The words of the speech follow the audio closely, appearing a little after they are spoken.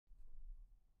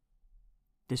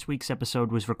This week's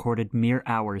episode was recorded mere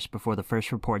hours before the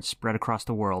first reports spread across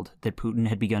the world that Putin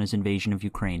had begun his invasion of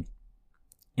Ukraine.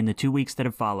 In the 2 weeks that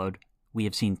have followed, we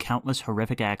have seen countless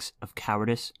horrific acts of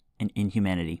cowardice and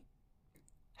inhumanity.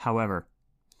 However,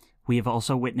 we have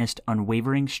also witnessed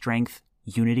unwavering strength,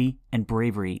 unity, and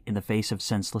bravery in the face of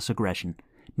senseless aggression,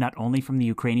 not only from the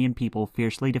Ukrainian people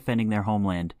fiercely defending their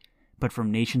homeland, but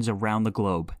from nations around the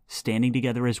globe, standing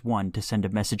together as one to send a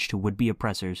message to would-be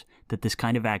oppressors that this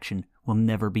kind of action will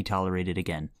never be tolerated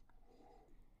again.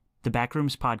 The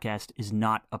Backrooms podcast is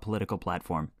not a political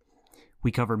platform.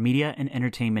 We cover media and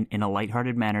entertainment in a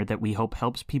lighthearted manner that we hope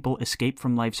helps people escape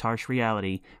from life's harsh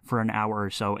reality for an hour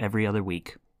or so every other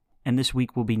week. And this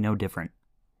week will be no different.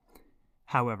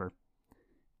 However,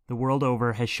 the world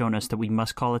over has shown us that we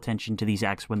must call attention to these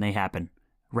acts when they happen,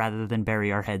 rather than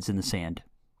bury our heads in the sand.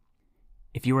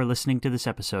 If you are listening to this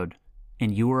episode,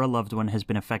 and you or a loved one has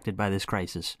been affected by this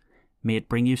crisis, may it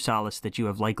bring you solace that you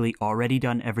have likely already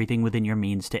done everything within your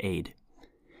means to aid.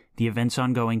 The events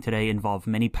ongoing today involve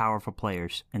many powerful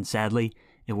players, and sadly,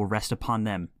 it will rest upon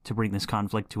them to bring this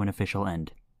conflict to an official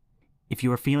end. If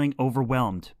you are feeling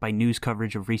overwhelmed by news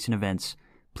coverage of recent events,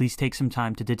 please take some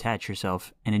time to detach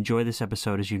yourself and enjoy this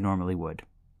episode as you normally would.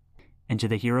 And to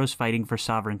the heroes fighting for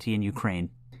sovereignty in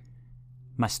Ukraine,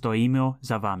 my stoimy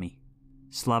za wami.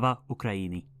 Slava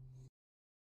Ukraini.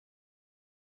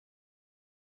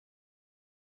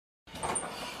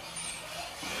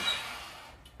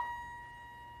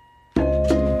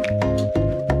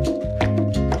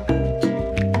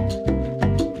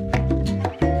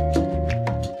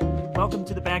 Welcome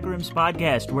to the Backrooms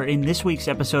podcast, where in this week's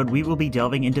episode we will be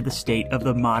delving into the state of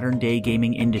the modern-day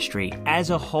gaming industry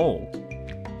as a whole.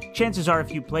 Chances are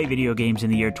if you play video games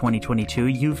in the year 2022,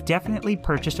 you've definitely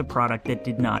purchased a product that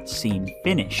did not seem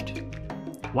finished.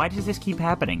 Why does this keep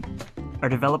happening? Are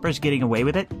developers getting away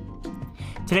with it?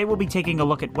 Today we'll be taking a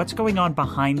look at what's going on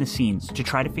behind the scenes to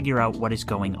try to figure out what is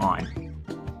going on.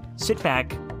 Sit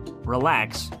back,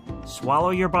 relax,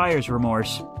 swallow your buyer's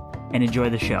remorse, and enjoy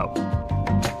the show.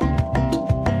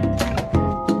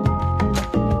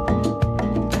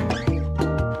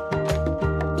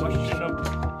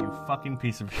 Fucking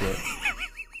piece of shit.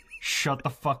 Shut the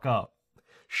fuck up.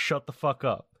 Shut the fuck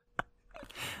up.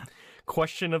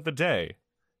 Question of the day.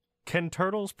 Can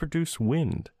turtles produce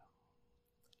wind?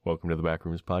 Welcome to the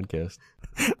Backrooms podcast.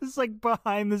 This is like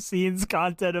behind the scenes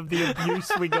content of the abuse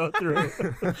we go through.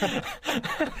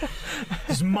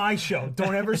 This is my show.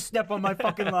 Don't ever step on my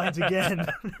fucking lines again.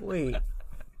 Wait.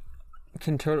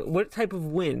 What type of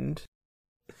wind?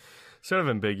 Sort of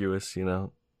ambiguous, you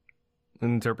know.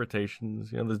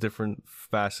 Interpretations, you know, there's different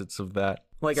facets of that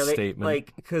statement.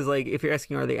 Because if you're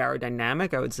asking are they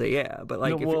aerodynamic, I would say yeah, but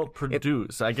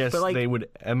produce. I guess they would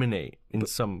emanate in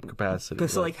some capacity.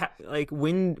 But so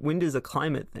wind is a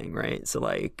climate thing, right? So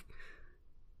and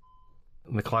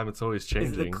the climate's always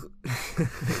changing.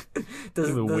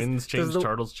 Do the winds change?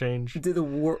 Turtles change?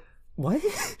 What?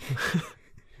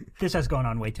 This has gone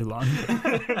on way too long.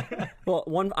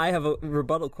 Well, I have a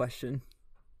rebuttal question.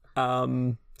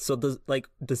 So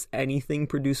does anything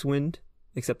produce wind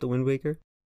except the Wind Waker?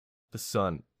 The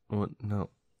sun. Well, no,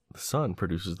 the sun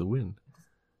produces the wind.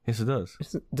 Yes, it does.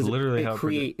 Does literally it how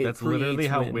create? That's literally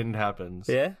how wind happens.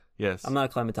 Yeah. Yes. I'm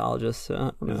not a climatologist, so I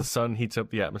don't know. The sun heats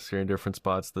up the atmosphere in different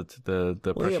spots. The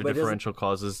pressure differential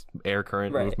causes air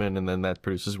current movement, and then that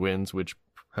produces winds, which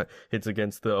hits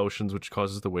against the oceans, which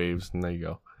causes the waves. And there you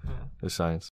go. Yeah. There's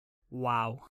science.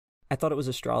 Wow. I thought it was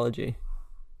astrology.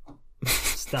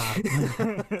 Stop.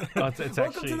 Welcome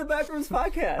to the Backrooms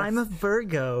podcast. I'm a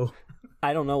Virgo.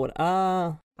 I don't know what.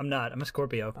 I'm not. I'm a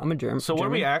Scorpio. I'm a German. So what are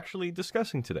we actually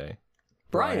discussing today,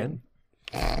 Brian?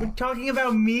 We're talking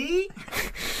about me?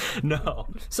 No.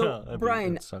 So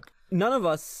Brian, none of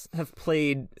us have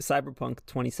played Cyberpunk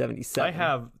 2077. I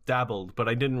have dabbled, but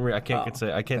I didn't. I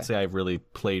can't say I've really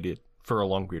played it for a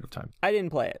long period of time. I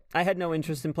didn't play it. I had no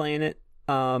interest in playing it.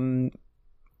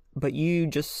 But you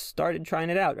just started trying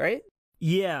it out, right?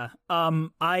 Yeah.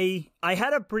 I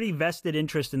had a pretty vested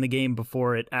interest in the game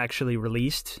before it actually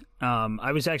released.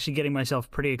 I was actually getting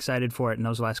myself pretty excited for it in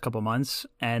those last couple months,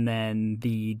 and then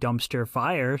the dumpster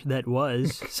fire that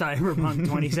was Cyberpunk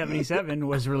 2077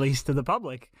 was released to the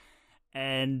public,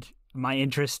 and my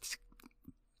interest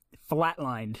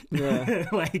flatlined. Yeah.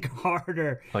 Like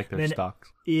harder. Like their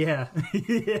stocks. Yeah.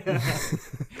 Yeah.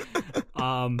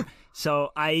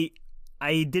 So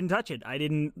I didn't touch it. I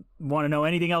didn't want to know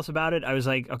anything else about it. I was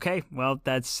like, okay, well,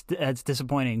 that's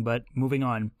disappointing, but moving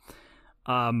on.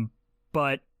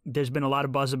 But there's been a lot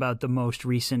of buzz about the most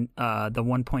recent, the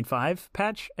 1.5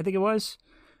 patch, I think it was,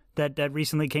 that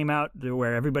recently came out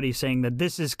where everybody's saying that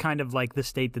this is kind of like the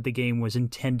state that the game was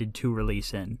intended to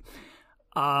release in.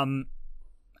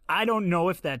 I don't know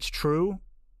if that's true,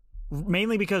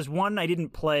 mainly because, one, I didn't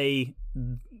play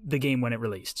the game when it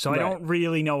released, so I don't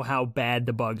really know how bad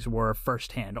the bugs were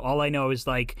firsthand. All I know is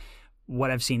like what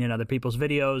I've seen in other people's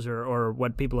videos or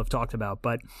what people have talked about.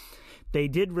 But they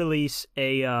did release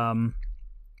a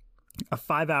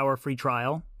 5-hour free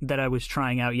trial that I was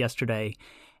trying out yesterday,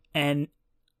 and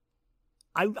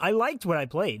I liked what I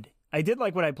played. I did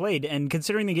like what I played, and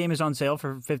considering the game is on sale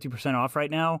for 50% off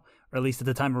right now, or at least at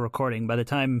the time of recording, by the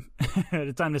time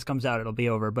this comes out, it'll be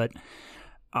over. But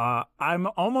I'm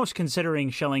almost considering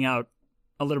shelling out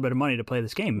a little bit of money to play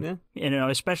this game. Yeah. You know,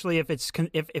 especially if it's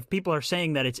if people are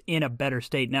saying that it's in a better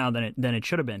state now than it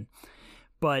should have been.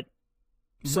 But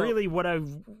really, what I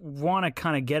want to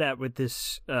kind of get at with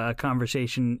this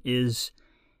conversation is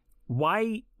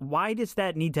why does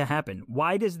that need to happen?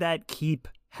 Why does that keep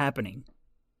happening?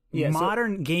 Yeah,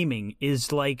 modern gaming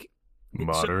is like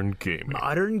modern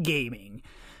gaming.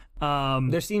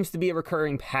 There seems to be a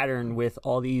recurring pattern with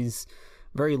all these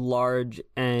very large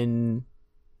and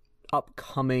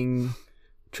upcoming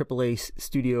AAA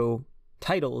studio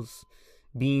titles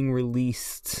being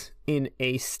released in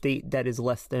a state that is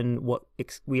less than what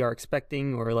we are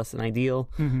expecting or less than ideal.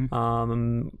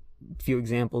 Mm-hmm. Few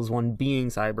examples, one being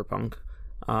Cyberpunk,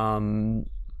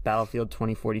 Battlefield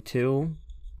 2042,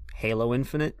 Halo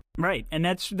Infinite. Right, and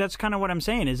that's kind of what I'm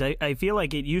saying is I feel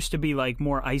like it used to be like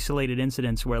more isolated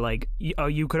incidents where like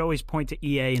you could always point to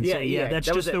EA and say, yeah, that's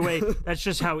just the way, that's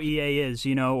just how EA is,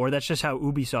 you know, or that's just how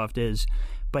Ubisoft is.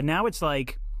 But now it's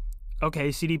like,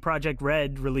 okay, CD Projekt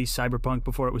Red released Cyberpunk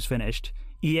before it was finished.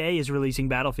 EA is releasing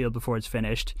Battlefield before it's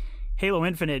finished. Halo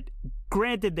Infinite,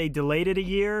 granted they delayed it a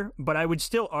year, but I would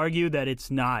still argue that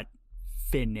it's not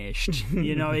finished.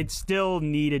 You know, it still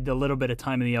needed a little bit of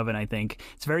time in the oven, I think.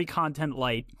 It's very content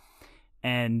light,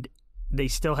 and they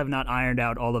still have not ironed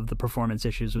out all of the performance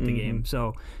issues with the game.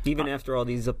 So even after all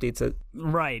these updates.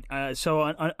 Right.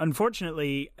 So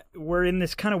unfortunately, we're in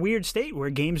this kind of weird state where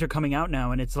games are coming out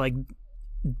now, and it's like,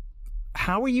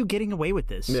 how are you getting away with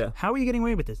this? Yeah. How are you getting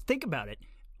away with this? Think about it.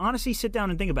 Honestly, sit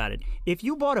down and think about it. If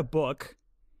you bought a book,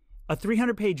 a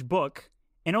 300-page book,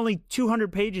 and only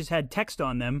 200 pages had text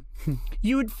on them,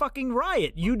 you would fucking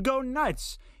riot. You'd go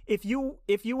nuts. If you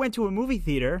went to a movie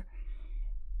theater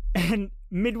and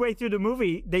midway through the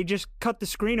movie, they just cut the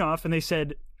screen off and they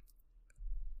said,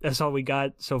 that's all we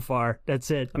got so far. That's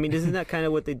it. I mean, isn't that kind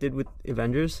of what they did with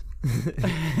Avengers?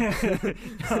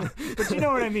 No, but you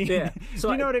know what I mean. Yeah.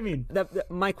 So you know what I mean.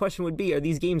 My question would be, are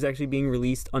these games actually being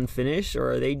released unfinished,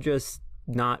 or are they just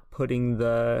not putting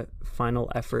the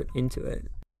final effort into it?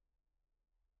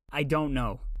 I don't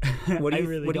know. What do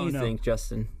you think,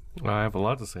 Justin? I have a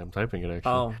lot to say. I'm typing it,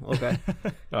 actually. Oh, okay.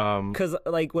 Because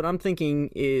like what I'm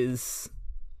thinking is,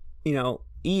 you know,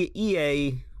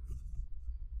 EA.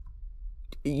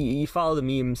 You follow the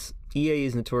memes. EA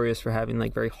is notorious for having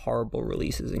like very horrible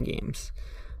releases in games.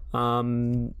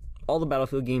 All the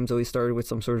Battlefield games always started with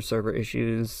some sort of server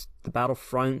issues. The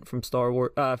Battlefront from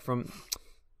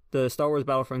the Star Wars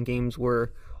Battlefront games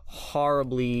were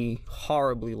horribly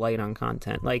light on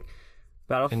content. Like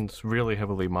and it's really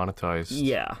heavily monetized.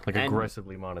 Yeah, like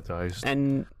aggressively monetized.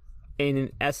 And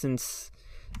in essence,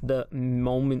 the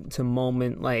moment to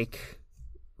moment like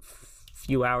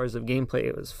few hours of gameplay,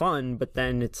 it was fun, but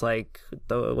then it's like,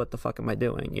 what the fuck am I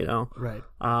doing, you know? Right.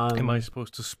 Am I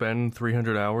supposed to spend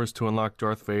 300 hours to unlock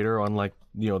Darth Vader on like,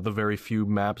 you know, the very few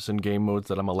maps and game modes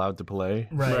that I'm allowed to play?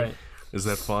 Right. Is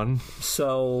that fun?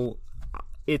 So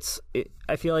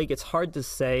I feel like it's hard to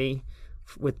say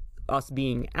with us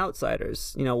being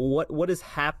outsiders, you know, what is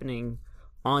happening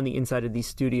on the inside of these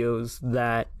studios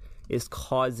that is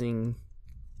causing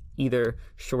either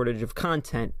shortage of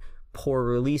content, poor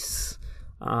release,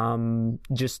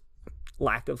 just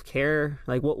lack of care.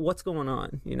 Like what's going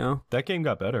on, you know? That game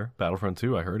got better. Battlefront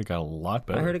 2, I heard it got a lot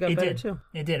better. I heard it got better too.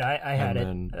 It did. I had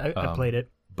it. I played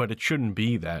it. But it shouldn't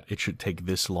be that. It should take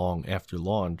this long after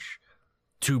launch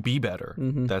to be better.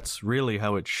 Mm-hmm. That's really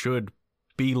how it should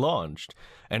be launched.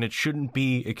 And it shouldn't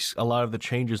be a lot of the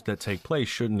changes that take place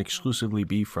shouldn't exclusively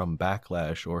be from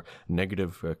backlash or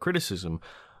negative criticism.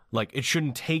 Like, it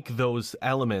shouldn't take those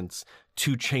elements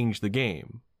to change the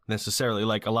game necessarily.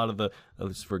 Like, a lot of the,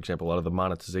 for example, a lot of the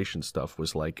monetization stuff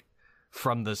was like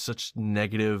from the such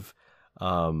negative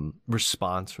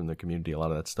response from the community. A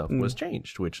lot of that stuff was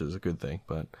changed, which is a good thing.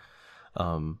 But,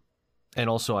 and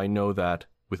also I know that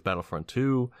with Battlefront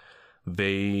 2,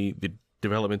 the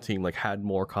development team like had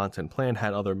more content planned,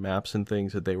 had other maps and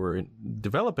things that they were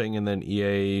developing, and then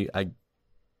EA, I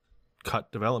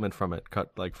cut development from it,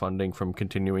 cut like funding from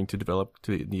continuing to develop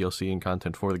to DLC and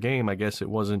content for the game. I guess it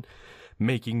wasn't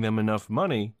making them enough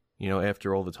money,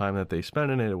 after all the time that they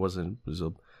spent in it. It was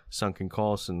a sunken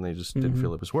cost, and they just didn't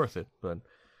feel it was worth it. But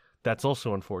that's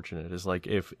also unfortunate. Is like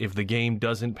if the game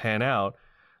doesn't pan out,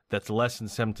 that's less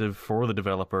incentive for the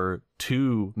developer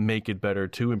to make it better,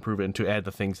 to improve it, and to add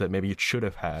the things that maybe it should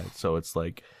have had. So it's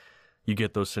like you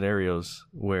get those scenarios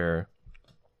where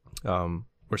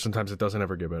sometimes it doesn't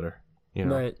ever get better.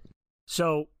 Right.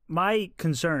 So my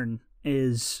concern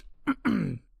is,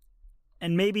 and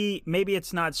maybe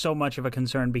it's not so much of a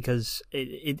concern because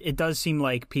it does seem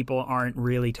like people aren't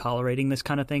really tolerating this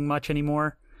kind of thing much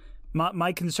anymore.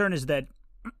 My concern is that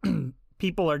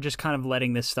people are just kind of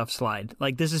letting this stuff slide.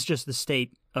 Like, this is just the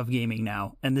state of gaming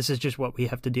now, and this is just what we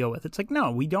have to deal with. It's like,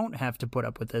 no, we don't have to put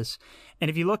up with this. And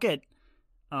if you look at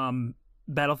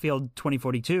Battlefield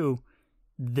 2042,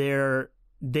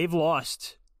 they've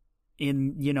lost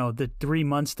in the 3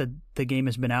 months that the game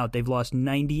has been out, they've lost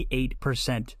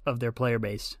 98% of their player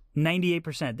base.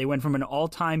 98%. They went from an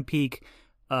all-time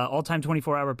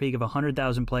 24-hour peak of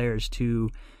 100,000 players to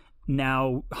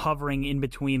now hovering in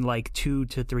between like 2,000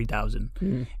 to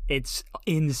 3,000. It's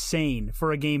insane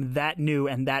for a game that new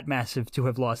and that massive to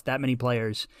have lost that many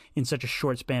players in such a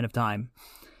short span of time.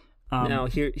 Now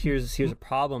here's a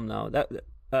problem though. That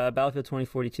Battlefield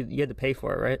 2042, you had to pay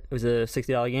for it, right? It was a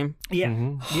 $60 game. Yeah.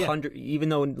 100, even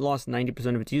though it lost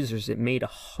 90% of its users, it made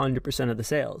 100% of the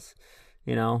sales.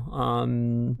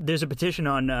 There's a petition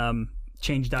on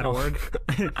change.org.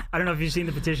 I don't know if you've seen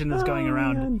the petition that's going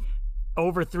around. Man.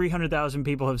 Over 300,000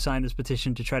 people have signed this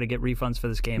petition to try to get refunds for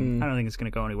this game. I don't think it's going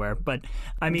to go anywhere. But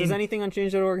I mean, does anything on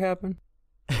change.org happen?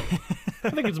 I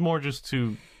think it's more just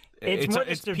to.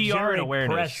 It's PR and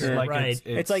awareness. Pressure, like right.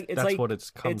 It's like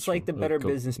the Better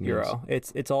Business Bureau.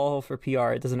 It's all for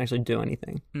PR. It doesn't actually do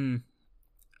anything.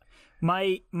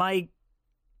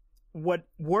 What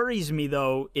worries me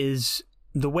though is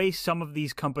the way some of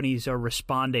these companies are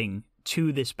responding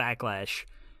to this backlash.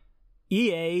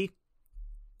 EA,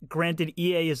 granted,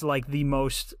 EA is like the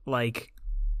most like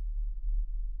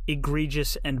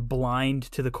egregious and blind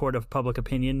to the court of public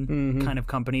opinion kind of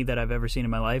company that I've ever seen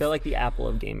in my life. They're like the Apple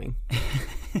of gaming.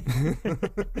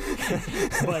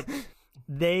 But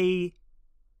they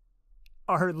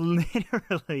are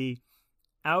literally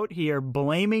out here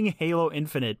blaming Halo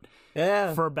Infinite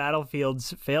for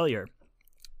Battlefield's failure.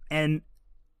 And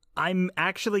I'm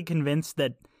actually convinced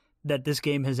that this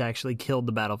game has actually killed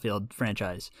the Battlefield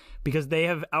franchise, because they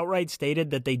have outright stated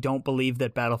that they don't believe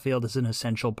that Battlefield is an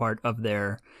essential part of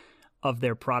their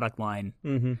product line.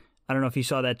 I don't know if you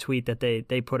saw that tweet that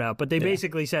they put out, but they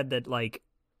basically said that like,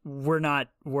 we're not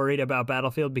worried about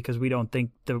Battlefield because we don't think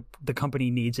the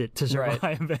company needs it to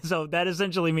survive. Right. So that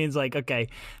essentially means like, okay,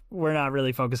 we're not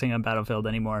really focusing on Battlefield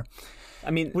anymore.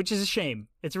 I mean, which is a shame.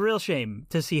 It's a real shame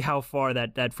to see how far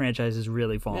that franchise has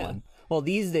really fallen. Yeah. Well,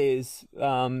 these days,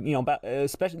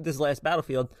 especially this last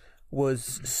Battlefield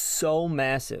was so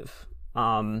massive.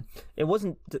 It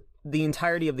wasn't the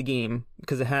entirety of the game,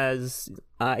 because it has,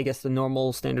 I guess, the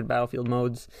normal standard Battlefield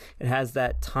modes. It has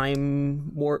that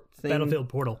time warp thing, Battlefield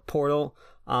Portal,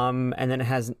 and then it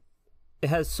has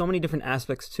so many different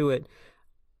aspects to it.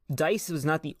 DICE was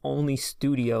not the only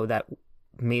studio that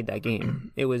made that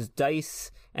game. It was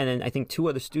DICE, and then I think 2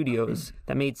 other studios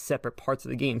that made separate parts of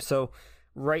the game. So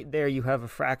right there, you have a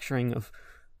fracturing of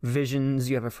visions.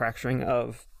 You have a fracturing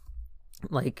of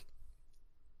like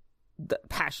the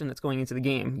passion that's going into the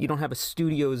game. You don't have a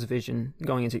studio's vision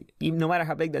going into, even no matter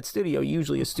how big that studio.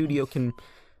 Usually, a studio can,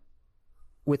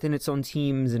 within its own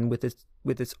teams and with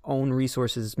its own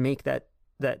resources, make that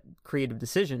creative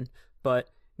decision. But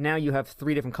now you have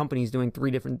 3 different companies doing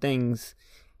 3 different things.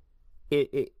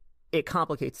 It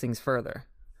complicates things further.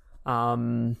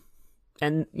 And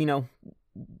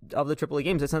of the AAA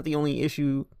games, that's not the only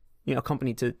issue,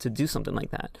 company to do something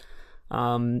like that.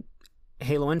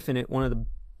 Halo Infinite, one of the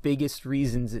biggest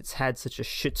reasons it's had such a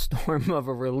shitstorm of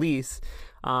a release,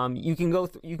 you can go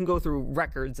through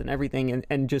records and everything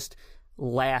and just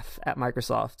laugh at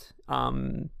Microsoft.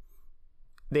 Microsoft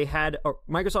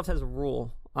has a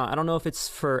rule. I don't know if it's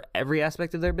for every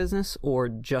aspect of their business or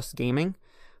just gaming,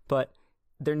 but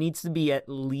there needs to be at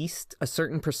least a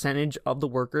certain percentage of the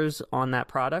workers on that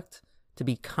product to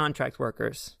be contract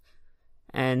workers,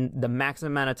 and the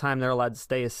maximum amount of time they're allowed to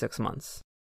stay is 6 months.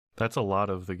 That's a lot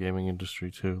of the gaming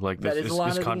industry too. Like this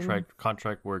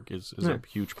contract work is a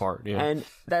huge part. Yeah, and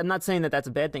I'm not saying that that's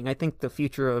a bad thing. I think the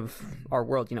future of our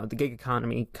world, the gig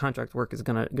economy, contract work is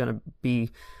gonna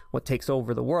be what takes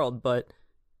over the world. But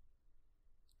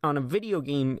on a video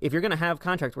game, if you're gonna have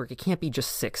contract work, it can't be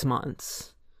just 6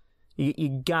 months.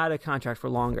 You got a contract for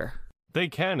longer. They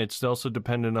can. It's also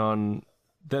dependent on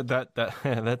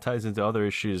that ties into other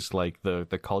issues like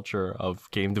the culture of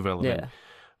game development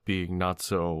being not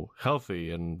so healthy,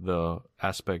 and the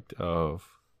aspect of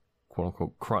quote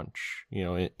unquote crunch,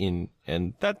 and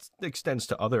that extends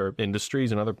to other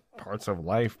industries and other parts of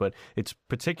life, but it's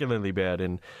particularly bad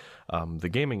in the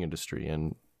gaming industry.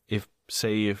 And if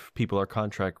people are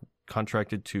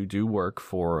contracted to do work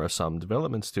for some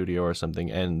development studio or something,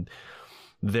 and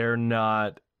they're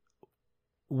not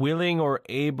willing or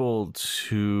able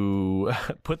to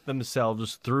put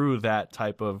themselves through that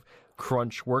type of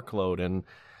crunch workload and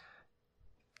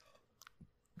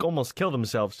almost kill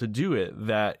themselves to do it,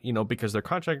 that because their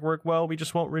contract work, well, we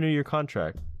just won't renew your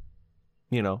contract,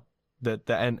 and so that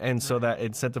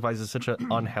incentivizes such an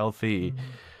unhealthy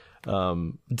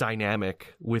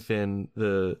dynamic within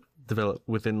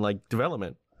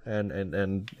development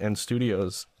and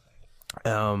studios.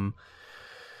 I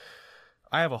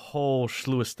have a whole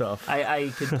slew of stuff.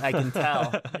 I can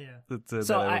tell.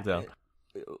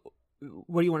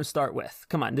 What do you want to start with?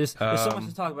 Come on, there's so much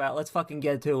to talk about. Let's fucking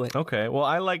get to it. Okay. Well,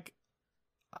 I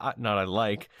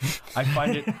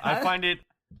find it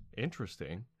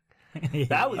interesting.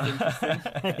 That was interesting.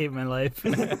 I hate my life.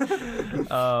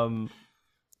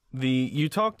 You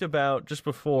talked about just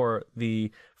before the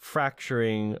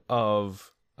fracturing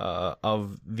of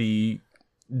the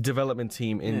development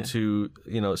team into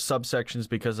subsections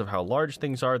because of how large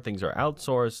things are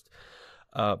outsourced.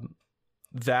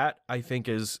 That I think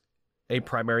is a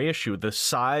primary issue. The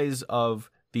size of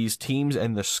these teams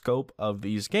and the scope of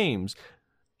these games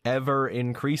ever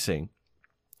increasing.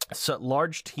 So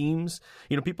large teams,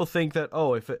 people think that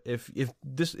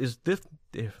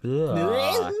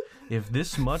if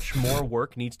this much more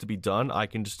work needs to be done, I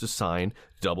can just assign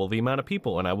double the amount of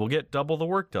people and I will get double the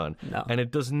work done. No. And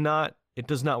it does not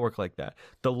work like that.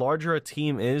 The larger a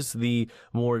team is, the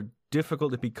more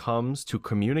difficult it becomes to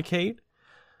communicate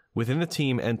within the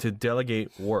team and to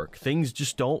delegate work. Things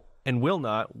just don't and will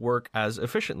not work as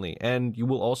efficiently. And you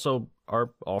will also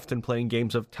are often playing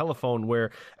games of telephone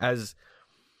where as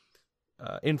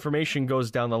information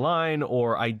goes down the line,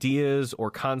 or ideas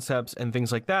or concepts and things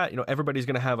like that, everybody's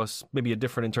going to have maybe a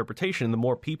different interpretation. The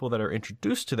more people that are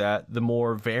introduced to that, the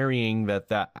more varying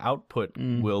that output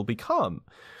will become.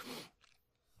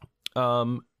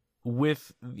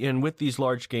 With these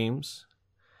large games,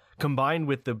 combined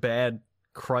with the bad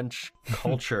crunch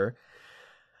culture,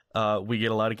 we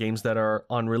get a lot of games that are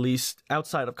on release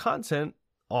outside of content,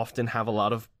 often have a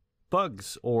lot of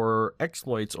bugs or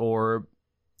exploits or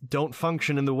don't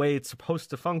function in the way it's supposed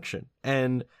to function.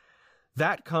 And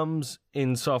that comes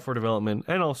in software development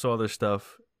and also other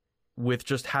stuff with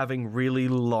just having really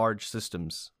large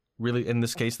systems. Really, in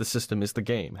this case, the system is the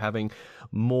game. Having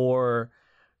more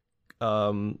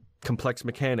complex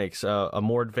mechanics, a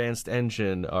more advanced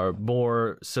engine, or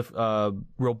more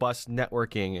robust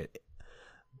networking.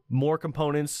 More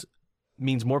components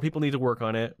means more people need to work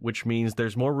on it, which means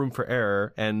there's more room for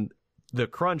error. And the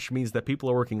crunch means that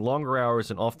people are working longer hours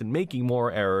and often making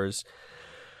more errors.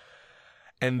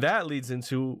 And that leads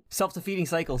into self-defeating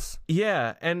cycles.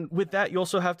 Yeah, and with that, you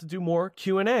also have to do more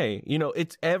Q&A.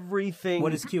 It's everything.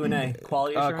 What is Q&A?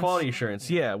 Quality assurance? Quality assurance,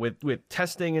 yeah, with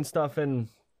testing and stuff. And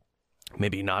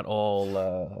maybe not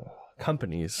all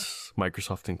companies,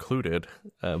 Microsoft included,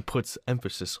 puts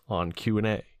emphasis on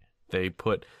Q&A. They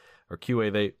put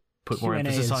more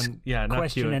emphasis on not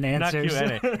question and answers.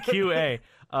 Not Q&A.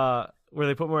 QA, where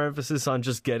they put more emphasis on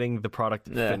just getting the product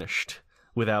finished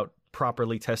without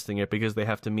properly testing it, because they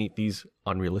have to meet these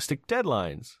unrealistic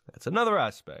deadlines. That's another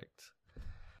aspect.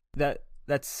 That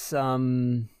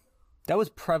was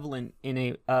prevalent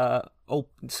in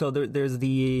there's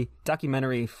the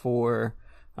documentary for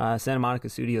Santa Monica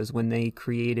Studios when they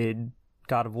created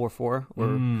God of War 4,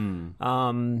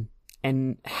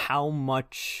 and how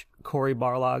much Cory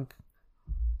Barlog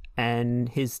and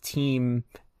his team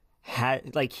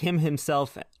had, like him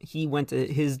himself, he went to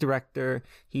his director,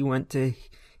 he went to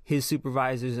his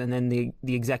supervisors, and then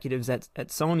the executives at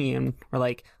Sony, and were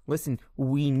like, listen,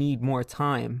 we need more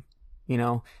time.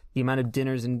 The amount of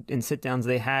dinners and sit downs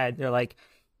they had, they're like,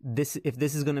 if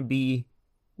this is going to be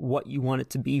what you want it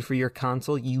to be for your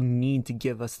console, you need to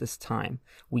give us this time.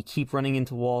 We keep running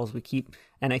into walls.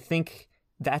 And I think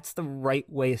that's the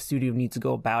right way a studio needs to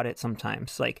go about it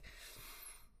sometimes. Like,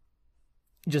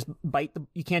 you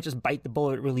can't just bite the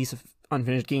bullet, release an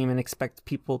unfinished game and expect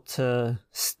people to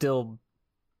still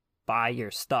buy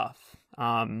your stuff.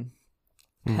 Hell,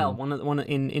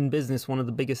 in business, one of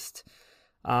the biggest,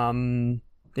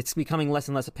 it's becoming less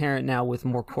and less apparent now with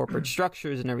more corporate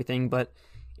structures and everything, but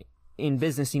in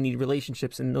business you need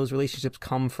relationships, and those relationships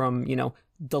come from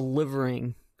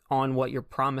delivering on what you're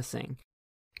promising.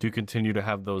 Do you continue to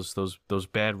have those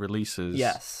bad releases?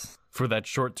 Yes. For that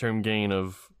short-term gain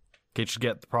of, okay, just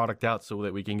get the product out so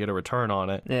that we can get a return on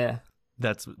it. Yeah.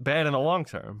 That's bad in the long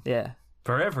term. Yeah.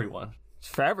 For everyone.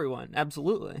 For everyone,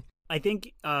 absolutely. I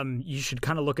think you should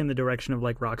kind of look in the direction of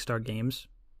like Rockstar Games.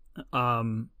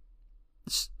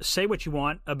 Say what you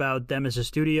want about them as a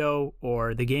studio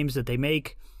or the games that they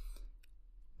make.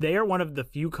 They are one of the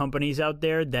few companies out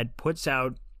there that puts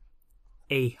out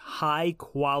a high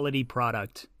quality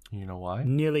product. You know why?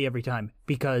 Nearly every time.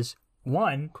 Because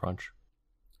one, crunch.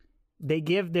 They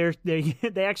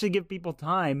actually give people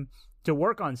time to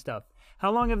work on stuff.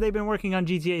 How long have they been working on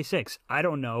GTA 6? I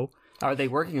don't know. Are they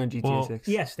working on GTA 6?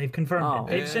 Yes, they've confirmed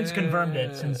it. They've since confirmed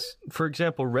it. For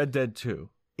example, Red Dead 2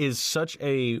 is such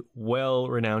a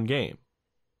well-renowned game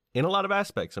in a lot of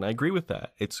aspects, and I agree with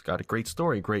that. It's got a great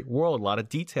story, great world, a lot of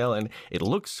detail, and it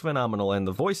looks phenomenal, and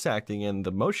the voice acting and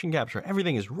the motion capture,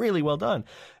 everything is really well done.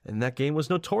 And that game was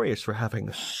notorious for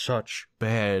having such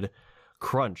bad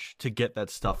crunch to get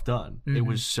that stuff done. It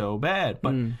was so bad.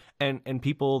 But and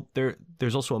people,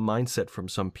 there's also a mindset from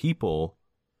some people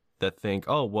that think,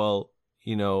 oh, well,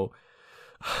 you know,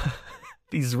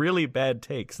 these really bad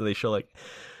takes. So they show like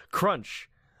crunch,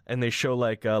 and they show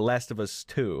like Last of Us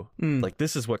 2. Like,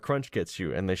 this is what crunch gets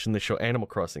you. And they show Animal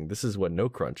Crossing. This is what no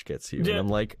crunch gets you. And I'm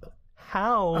like,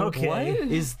 how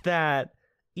is that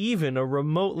even a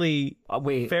remotely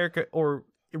fair or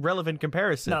relevant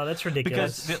comparison? No, that's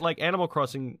ridiculous. Because like Animal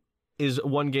Crossing is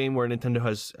one game where Nintendo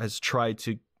has tried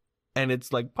to, and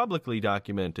it's like publicly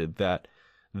documented that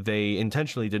they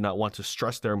intentionally did not want to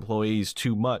stress their employees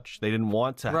too much. They didn't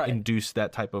want to induce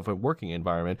that type of a working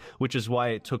environment, which is why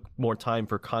it took more time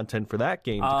for content for that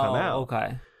game to come out.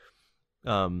 Okay.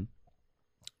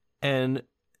 And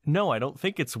no, I don't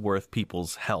think it's worth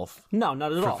people's health. No,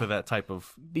 not at all. For that type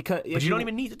of... But you don't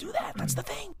even need to do that. That's the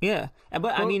thing. Yeah.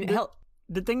 But I mean...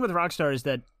 The thing with Rockstar is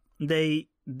that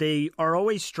they are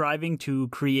always striving to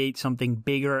create something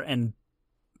bigger and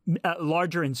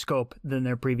larger in scope than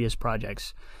their previous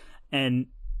projects. And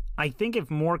I think if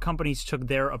more companies took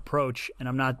their approach, and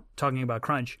I'm not talking about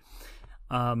crunch,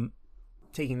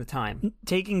 taking the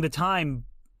time,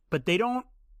 but they don't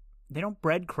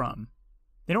breadcrumb.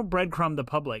 They don't breadcrumb the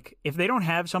public. If they don't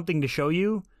have something to show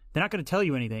you, they're not going to tell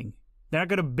you anything. They're not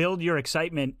going to build your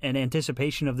excitement and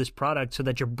anticipation of this product so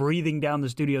that you're breathing down the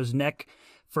studio's neck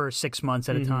for 6 months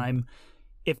at a time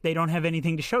if they don't have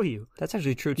anything to show you. That's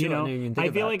actually true, too. You know, I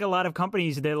feel like a lot of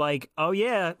companies, they're like, oh,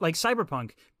 yeah, like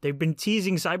Cyberpunk. They've been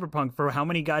teasing Cyberpunk for how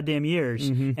many goddamn years,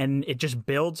 and it just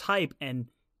builds hype, and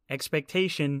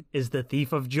expectation is the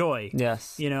thief of joy.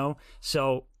 Yes. You know?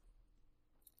 So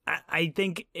I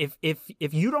think if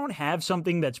you don't have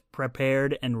something that's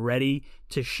prepared and ready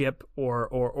to ship,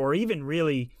 or even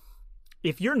really,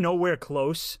 if you're nowhere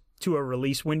close to a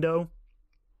release window,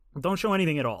 don't show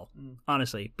anything at all,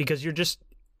 honestly, because you're just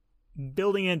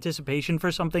building anticipation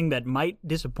for something that might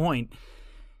disappoint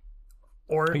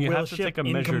or will ship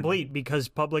incomplete because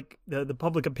the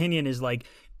public opinion is like,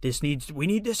 we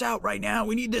need this out right now,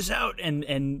 we need this out,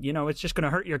 and you know, it's just going to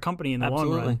hurt your company in the long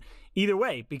run. Either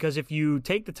way, because if you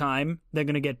take the time, they're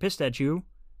going to get pissed at you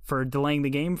for delaying the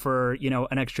game for, you know,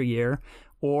 an extra year,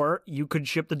 or you could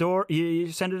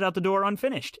you send it out the door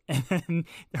unfinished and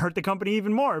hurt the company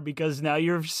even more because now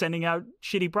you're sending out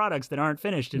shitty products that aren't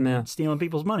finished and stealing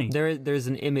people's money. There's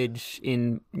an image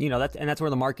in, you know, that's where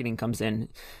the marketing comes in.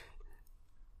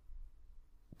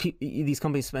 These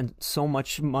companies spend so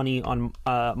much money on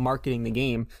marketing the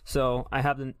game. So I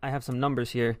have some numbers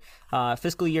here.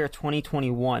 Fiscal year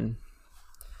 2021,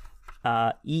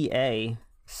 EA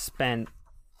spent,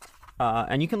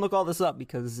 and you can look all this up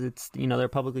because it's, you know, they're a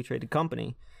publicly traded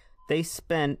company. They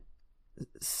spent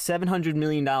 $700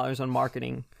 million on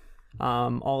marketing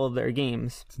all of their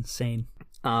games. It's insane.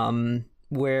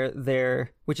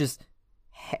 Which is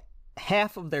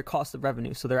half of their cost of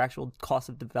revenue, so their actual cost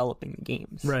of developing the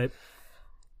games. Right.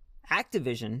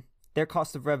 Activision, their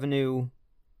cost of revenue,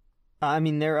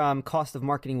 their cost of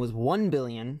marketing was $1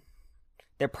 billion.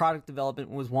 Their product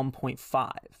development was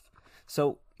 1.5.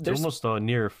 So there's almost a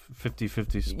near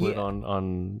 50-50 split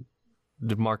on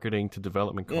the marketing to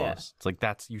development costs. Yeah. It's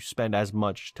like you spend as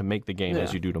much to make the game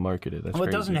as you do to market it. That's well,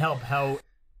 crazy. It doesn't help how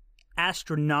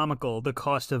astronomical the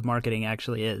cost of marketing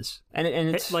actually is. And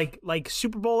it's like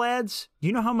Super Bowl ads.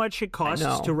 You know how much it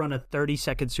costs to run a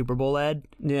 30-second Super Bowl ad?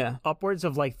 Yeah. Upwards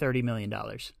of like $30 million.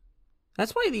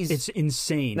 That's why it's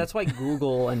insane. That's why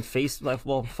Google and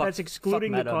Facebook, that's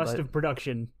excluding Meta, the cost of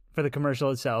production for the commercial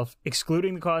itself,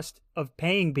 excluding the cost of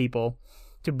paying people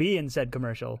to be in said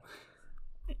commercial.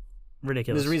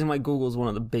 ridiculous. There's a reason why Google is one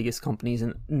of the biggest companies,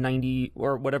 and 90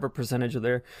 or whatever percentage of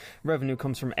their revenue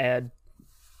comes from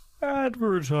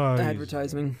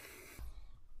advertising.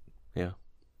 Yeah.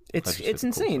 It's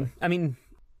insane. I mean,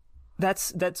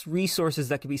 that's resources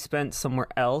that could be spent somewhere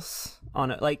else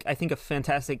on it. Like, I think a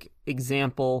fantastic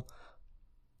example,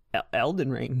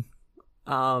 Elden Ring.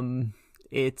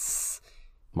 It's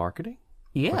Marketing?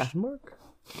 yeah. Question mark?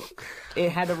 It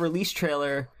had a release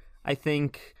trailer, I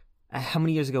think, how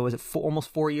many years ago was it? Almost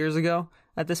 4 years ago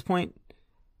at this point,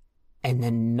 and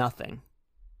then nothing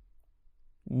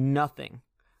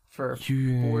for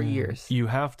 4 years. You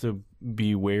have to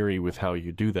be wary with how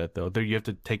you do that, though. You have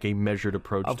to take a measured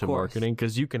approach Of to course. marketing,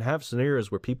 because you can have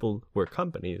scenarios where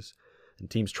companies and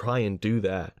teams try and do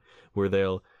that, where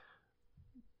they'll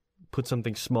put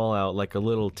something small out, like a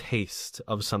little taste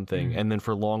of something, and then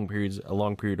for a long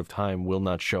period of time will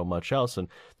not show much else, and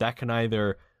that can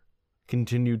either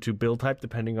continue to build hype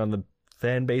depending on the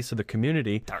fan base of the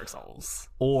community, Dark Souls.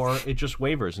 or it just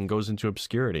wavers and goes into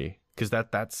obscurity, because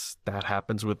that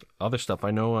happens with other stuff.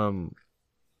 I know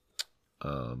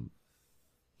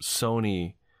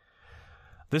Sony,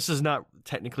 this is not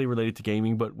technically related to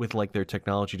gaming, but with like their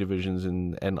technology divisions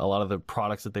and a lot of the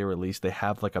products that they release, they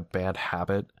have like a bad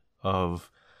habit of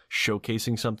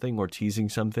showcasing something or teasing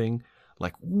something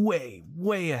like way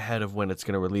ahead of when it's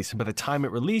going to release, and by the time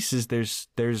it releases there's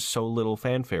so little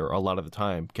fanfare. A lot of the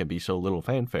time can be so little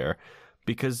fanfare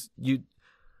because you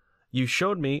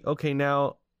showed me, okay,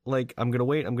 now like I'm gonna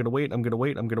wait, and I'm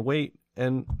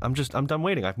done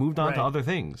waiting. I've moved on to Right. other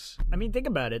things. I mean, think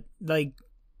about it. Like,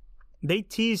 they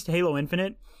teased Halo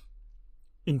Infinite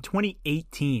in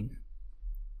 2018.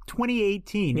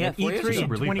 2018. Yeah, at 4 years E3 ago. in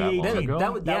Really that long 2018. ago?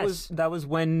 That was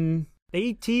when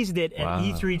They teased it at Wow.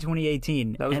 E3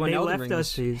 2018. That was and when they Elden left Ring was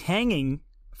us teased. hanging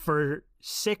for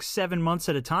 6-7 months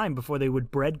at a time before they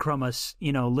would breadcrumb us,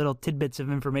 little tidbits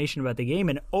of information about the game.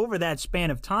 And over that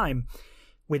span of time,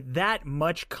 with that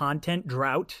much content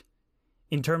drought,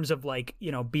 in terms of like,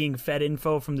 being fed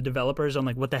info from the developers on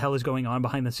like what the hell is going on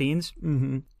behind the scenes,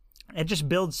 it just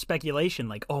builds speculation.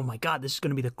 Like, oh my God, this is going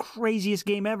to be the craziest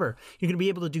game ever. You're going to be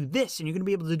able to do this and you're going to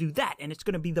be able to do that. And it's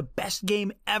going to be the best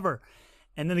game ever.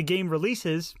 And then the game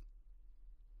releases.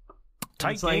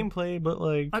 Tight it's like, gameplay, but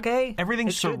like Okay. everything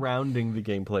it's good. surrounding the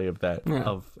gameplay of that Yeah.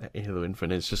 of Halo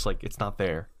Infinite is just like it's not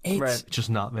there. It's It's just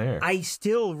not there. I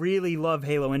still really love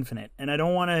Halo Infinite, and I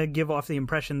don't want to give off the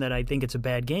impression that I think it's a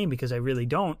bad game because I really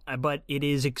don't, but it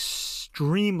is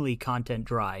extremely content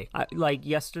dry. like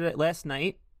last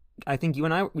night, I think you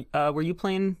and I were you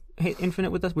playing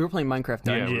Infinite with us? We were playing Minecraft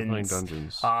Yeah, Dungeons. we're playing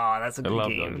Dungeons. Oh, that's a good love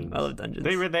game. Dungeons. I love Dungeons.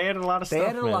 They added a lot of stuff. They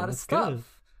added a man. lot of It's good.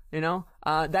 stuff.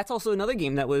 That's also another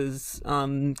game that was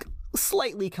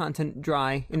slightly content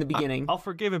dry in the beginning. I'll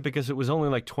forgive it because it was only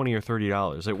like $20 or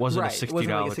 $30. It wasn't Right, a it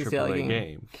wasn't like a $60 $60 AAA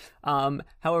game.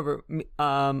 However,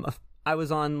 I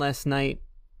was on last night,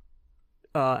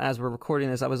 as we're recording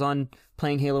this, I was on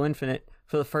playing Halo Infinite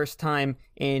for the first time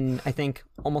in, I think,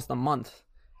 almost a month.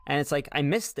 And it's like, I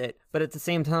missed it, but at the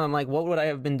same time, I'm like, what would I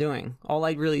have been doing? All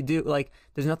I really do, like,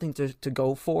 there's nothing to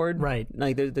go forward. Right.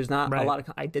 Like, there's not Right. a lot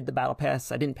of, I did the Battle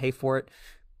Pass, I didn't pay for it.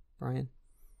 Brian?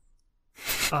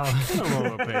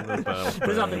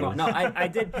 There's nothing wrong. No, I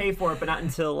did pay for it, but not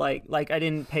until like I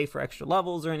didn't pay for extra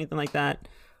levels or anything like that.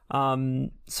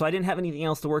 So I didn't have anything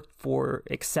else to work for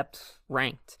except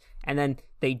ranked. And then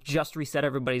they just reset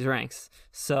everybody's ranks.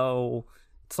 So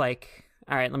it's like,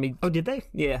 all right, let me. Oh, did they?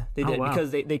 Yeah, they Oh, did wow.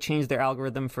 because they changed their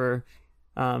algorithm for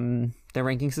their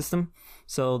ranking system.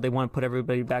 So they want to put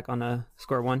everybody back on a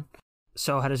score one.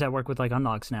 So how does that work with like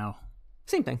unlocks now?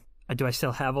 Same thing Do I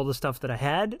still have all the stuff that I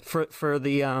had? for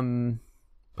the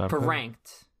for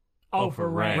ranked. Oh, for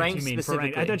ranked. you Ranked mean for ranked.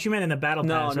 specifically. I thought you meant in the battle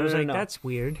No, pass. no, I was no, like, no. that's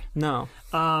weird. No,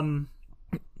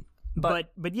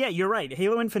 But yeah, you're right.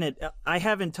 Halo Infinite, I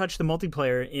haven't touched the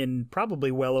multiplayer in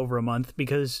probably well over a month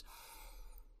because,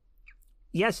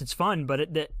 yes, it's fun, but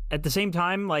at the same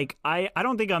time, like I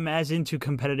don't think I'm as into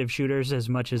competitive shooters as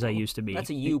much as I used to be. that's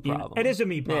a you problem. It is a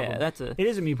me problem. Yeah, it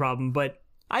is a me problem. But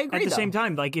I agree. at the though. same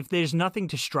time, like if there's nothing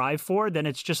to strive for, then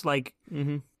it's just like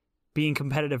being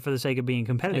competitive for the sake of being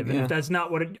competitive. And Yeah. if that's not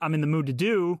what I'm in the mood to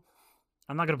do,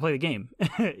 I'm not going to play the game.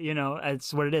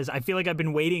 That's what it is. I feel like I've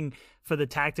been waiting for the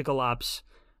tactical ops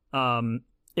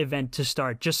event to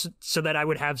start just so that I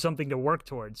would have something to work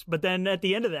towards. But then at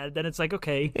the end of that, then it's like,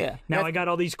 okay, Yeah, now that's- I got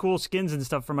all these cool skins and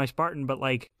stuff for my Spartan, but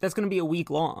like that's going to be a week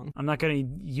long. I'm not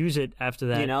going to use it after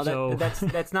that. So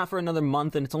That's not for another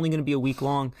month, and it's only going to be a week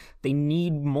long. They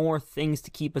need more things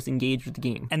to keep us engaged with the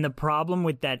game. And the problem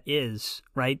with that is,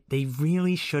 right, they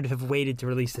really should have waited to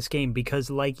release this game because,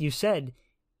 like you said,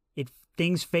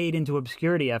 things fade into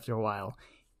obscurity after a while.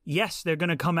 yes, they're going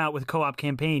to come out with co-op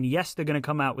campaign. Yes, they're going to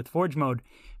come out with Forge mode.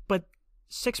 But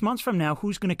 6 months from now,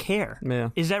 who's going to care? Yeah.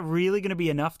 Is that really going to be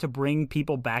enough to bring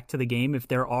people back to the game if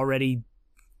they're already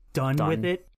done. with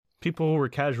it? People who were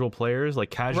casual players,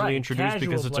 like casually introduced casual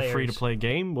because it's a players. free-to-play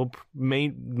game, may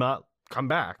not come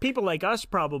back. People like us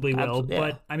probably will, Yeah.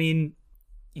 but I mean,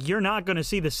 you're not going to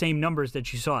see the same numbers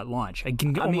that you saw at launch. I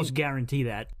can almost guarantee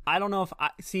that. I don't know if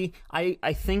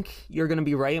I think you're going to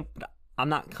be right, but I'm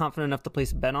not confident enough to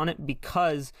place a bet on it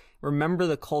because remember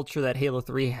the culture that Halo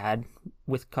 3 had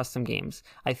with custom games.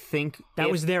 I think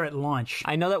That was there at launch.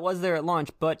 I know that was there at launch,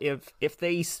 but if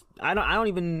they, I don't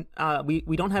even,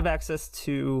 we don't have access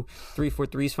to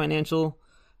 343's financial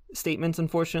statements,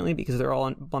 unfortunately, because they're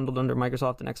all bundled under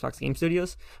Microsoft and Xbox Game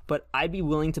Studios. But I'd be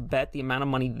willing to bet the amount of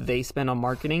money they spend on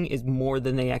marketing is more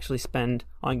than they actually spend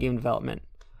on game development.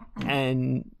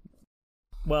 And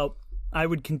Well, I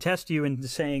would contest you in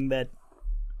saying that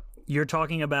you're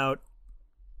talking about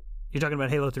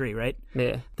Halo 3, right?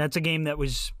 yeah, That's a game that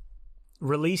was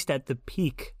released at the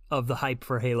peak of the hype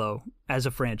for Halo as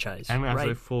a franchise. And as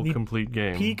right? a full The complete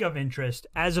game. peak of interest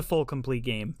as a full complete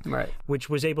game, right. which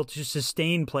was able to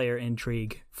sustain player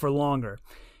intrigue for longer.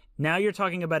 Now you're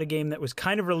talking about a game that was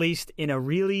kind of released in a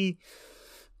really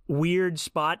weird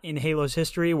spot in Halo's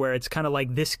history where it's kind of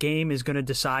like this game is going to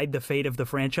decide the fate of the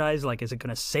franchise. Like, is it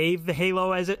going to save the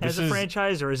Halo as a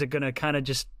franchise, or is it going to kind of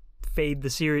just fade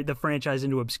the franchise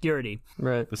into obscurity?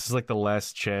 Right. This is like the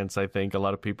last chance, I think. A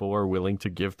lot of people are willing to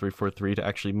give 343 to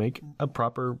actually make a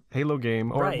proper Halo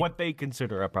game, or Right. what they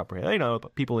consider a proper Halo. You know,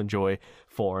 people enjoy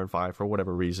 4 and 5 for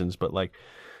whatever reasons, but like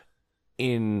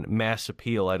in mass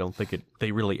appeal, I don't think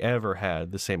they really ever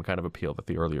had the same kind of appeal that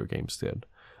the earlier games did.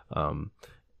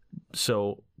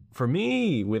 So for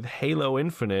me, with Halo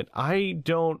Infinite,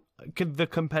 the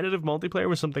competitive multiplayer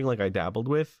was something like I dabbled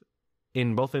with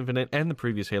in both Infinite and the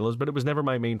previous Halos, but it was never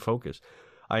my main focus.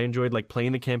 I enjoyed like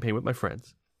playing the campaign with my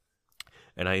friends,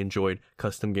 and I enjoyed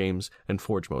custom games and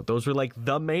Forge mode. Those were like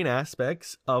the main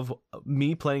aspects of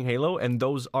me playing Halo, and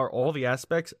those are all the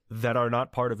aspects that are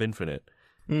not part of Infinite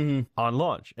on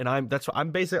launch. And I'm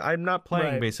not playing.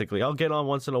 Right. Basically, I'll get on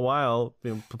once in a while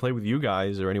to play with you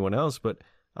guys or anyone else, but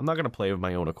I'm not going to play of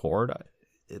my own accord.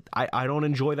 I don't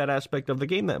enjoy that aspect of the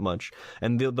game that much.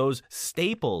 And those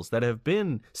staples that have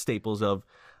been staples of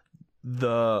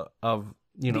the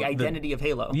identity of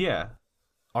Halo. Yeah,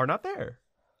 are not there.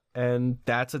 And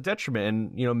that's a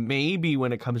detriment. And, maybe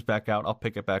when it comes back out, I'll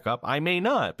pick it back up. I may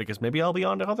not, because maybe I'll be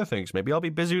on to other things. Maybe I'll be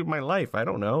busy with my life. I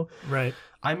don't know. Right.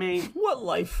 I may... What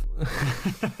life?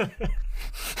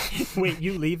 Wait,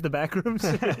 you leave the back rooms?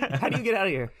 How do you get out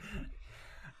of here?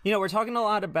 We're talking a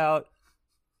lot about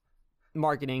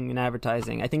marketing and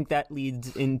advertising. I think that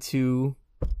leads into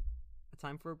a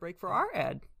time for a break for our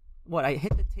ad. What? I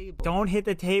hit the table. Don't hit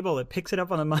the table. It picks it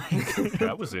up on the mic.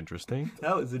 That was interesting.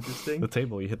 That was interesting. The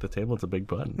table. You hit the table. It's a big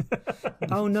button.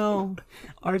 Oh no,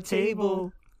 our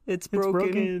table. It's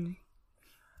broken.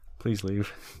 Please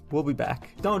leave. We'll be back.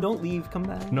 No, don't leave. Come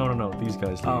back. No. These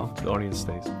guys leave. Oh. The audience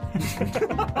stays.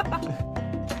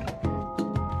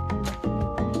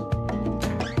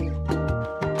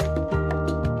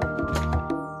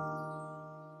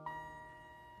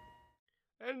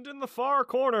 And in the far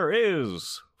corner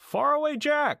is Faraway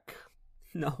Jack.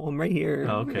 No, I'm right here.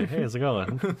 Oh, okay. Hey, how's it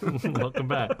going? Welcome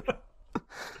back.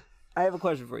 I have a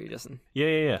question for you, Justin.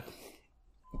 Yeah.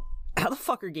 How the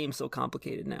fuck are games so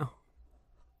complicated now?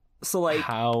 So like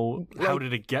How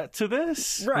did it get to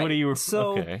this? right. What are you?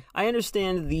 So okay. I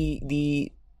understand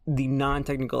the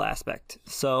non-technical aspect.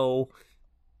 So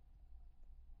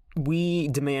we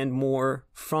demand more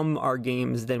from our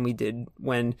games than we did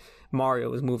when Mario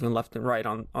was moving left and right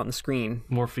on the screen.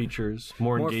 More features,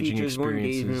 more engaging features, more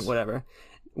experiences. engagement, whatever.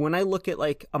 When I look at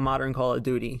like a modern Call of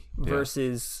Duty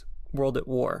versus World at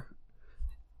War,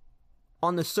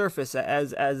 on the surface,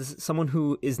 as someone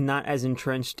who is not as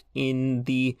entrenched in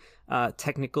the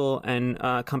technical and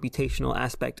computational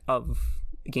aspect of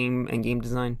game and game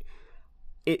design,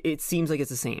 it seems like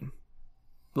it's the same,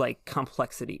 like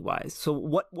complexity wise. So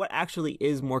what actually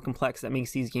is more complex that makes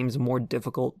these games more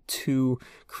difficult to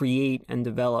create and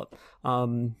develop?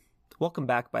 Welcome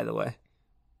back, by the way.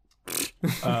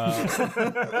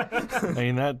 I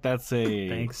mean that's a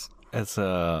Thanks. That's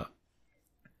a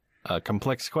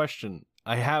complex question.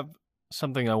 I have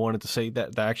something I wanted to say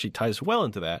that actually ties well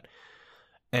into that,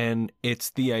 and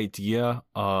it's the idea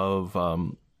of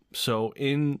so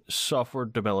in software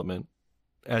development,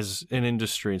 as an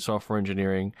industry in software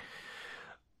engineering,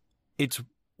 it's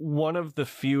one of the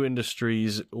few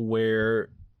industries where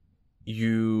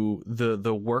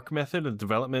the work method and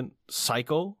development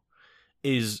cycle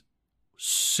is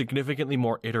significantly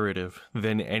more iterative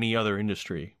than any other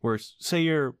industry. Where, say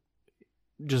you're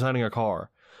designing a car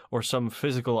or some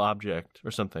physical object or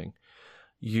something,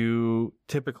 you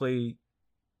typically,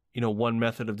 one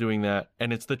method of doing that,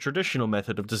 and it's the traditional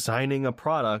method of designing a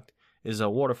product, is a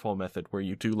waterfall method where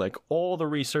you do like all the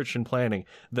research and planning,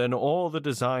 then all the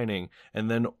designing,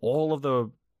 and then all of the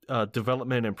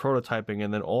development and prototyping,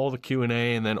 and then all the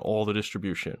Q&A, and then all the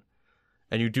distribution.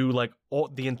 And you do like all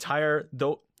the entire,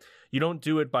 though you don't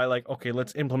do it by like, okay,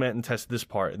 let's implement and test this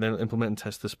part, and then implement and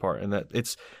test this part, and that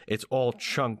it's all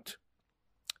chunked,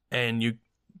 and you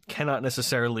cannot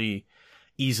necessarily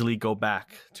easily go back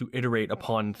to iterate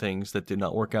upon things that did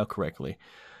not work out correctly.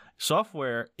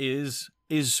 Software is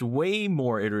way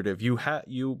more iterative.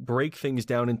 You break things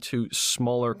down into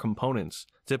smaller components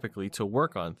typically to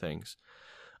work on things.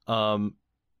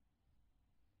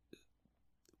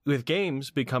 With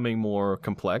games becoming more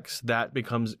complex, that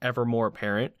becomes ever more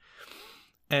apparent.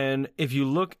 And if you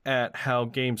look at how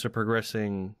games are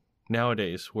progressing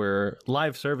nowadays, where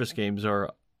live service games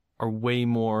are way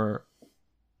more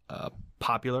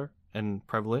popular and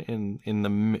prevalent in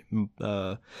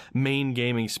the main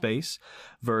gaming space,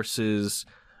 versus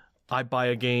I buy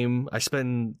a game, I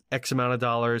spend X amount of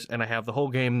dollars, and I have the whole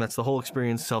game. That's the whole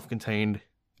experience, self-contained,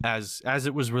 as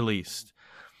it was released.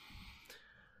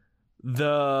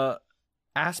 The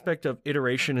aspect of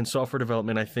iteration in software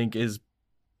development, I think,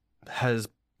 has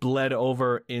bled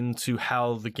over into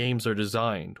how the games are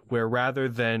designed, where rather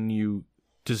than you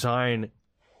design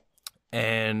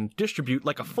and distribute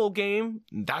like a full game,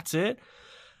 that's it.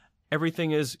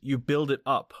 Everything is you build it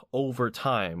up over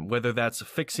time, whether that's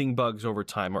fixing bugs over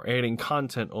time or adding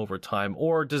content over time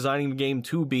or designing the game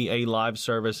to be a live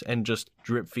service and just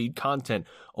drip feed content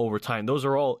over time. Those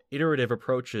are all iterative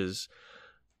approaches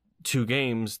to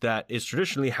games that is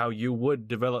traditionally how you would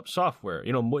develop software.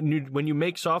 When you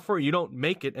make software, you don't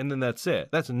make it and then that's it.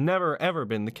 That's never ever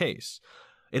been the case.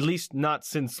 At least not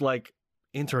since like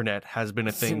internet has been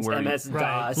a thing, Since where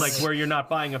MS-DOS. like where you're not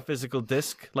buying a physical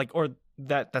disc, like, or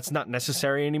that's not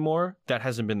necessary anymore. That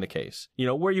hasn't been the case.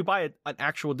 Where you buy an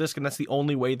actual disc and that's the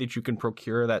only way that you can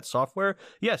procure that software.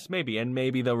 Yes, maybe. And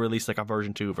maybe they'll release like a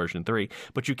version 2, version 3,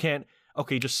 but you can't,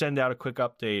 okay, just send out a quick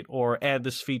update or add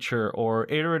this feature or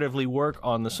iteratively work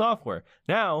on the software.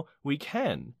 Now we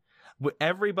can.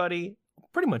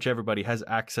 Pretty much everybody has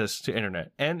access to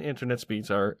internet, and internet speeds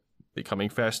are becoming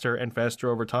faster and faster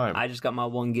over time. I just got my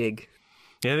 1 gig.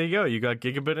 Yeah, there you go. You got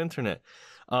gigabit internet.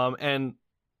 And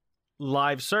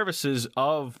live services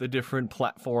of the different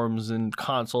platforms and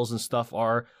consoles and stuff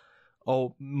are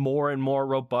more and more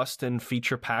robust and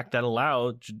feature-packed that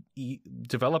allow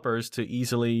developers to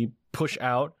easily push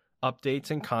out updates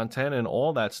and content and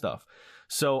all that stuff.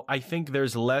 So I think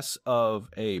there's less of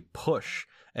a push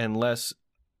and less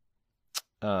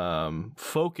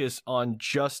focus on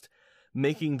just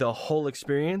making the whole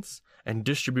experience and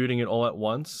distributing it all at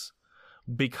once,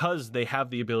 because they have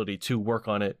the ability to work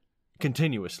on it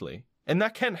continuously. And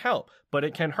that can help, but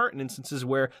it can hurt in instances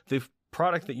where the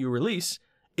product that you release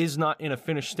is not in a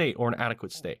finished state or an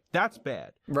adequate state. That's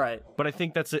bad. Right. But I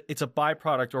think it's a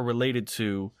byproduct or related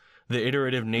to the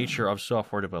iterative nature of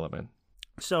software development.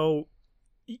 So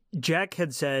Jack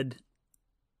had said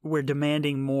we're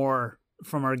demanding more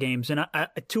from our games, and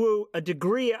to a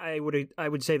degree I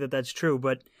would say that that's true,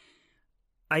 but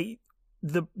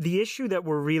the issue that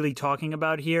we're really talking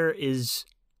about here is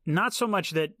not so much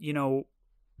that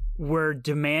we're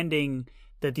demanding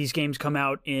that these games come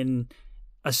out in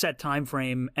a set time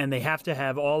frame and they have to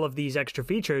have all of these extra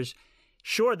features.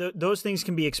 Sure, those things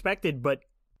can be expected, but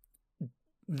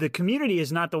the community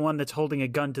is not the one that's holding a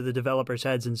gun to the developers'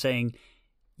 heads and saying,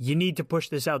 you need to push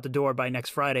this out the door by next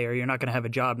Friday or you're not going to have a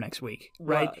job next week,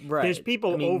 right? Right. There's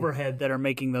people overhead that are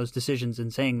making those decisions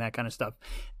and saying that kind of stuff.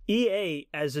 EA,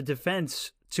 as a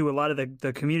defense to a lot of the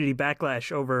community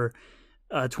backlash over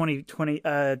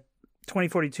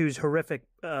 2042's horrific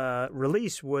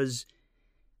release was,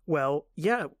 well,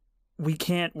 yeah,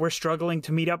 we're struggling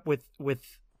to meet up with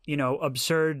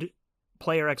absurd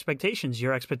player expectations.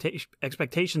 Your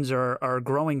expectations are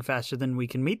growing faster than we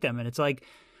can meet them. And it's like,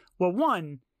 well,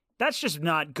 one, that's just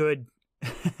not good.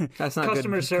 That's not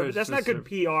customer good service. That's not good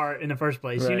PR in the first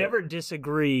place. Right. You never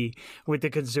disagree with the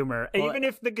consumer, even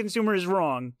if the consumer is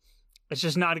wrong. It's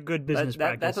just not a good business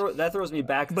practice. That throws me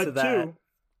back but to that.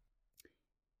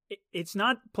 Two, it's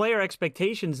not player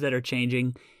expectations that are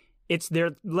changing. It's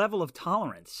their level of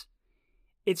tolerance.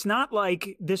 It's not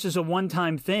like this is a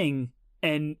one-time thing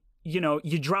and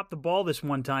you drop the ball this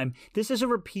one time. This is a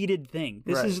repeated thing.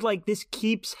 This is like, this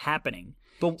keeps happening.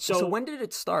 But so when did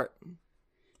it start?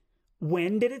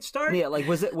 when did it start? Yeah, like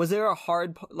was there a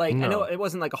hard like No. I know it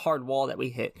wasn't like a hard wall that we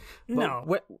hit. But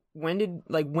No.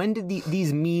 when did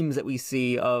these memes that we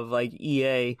see of like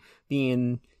EA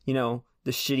being, you know, the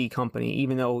shitty company,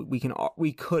 even though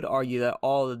we could argue that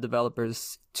all the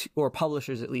developers or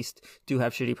publishers at least do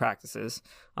have shitty practices.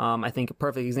 I think a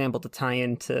perfect example to tie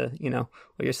into, you know,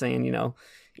 what you're saying, you know,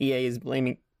 EA is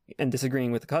blaming and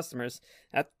disagreeing with the customers.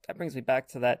 That brings me back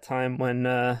to that time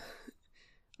when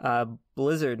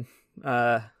Blizzard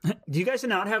Do you guys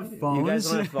not have phones? you guys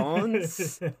don't have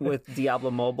phones with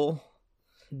Diablo Mobile?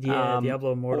 Yeah,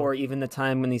 Diablo Immortal. Or even the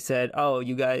time when he said, "Oh,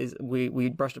 you guys, we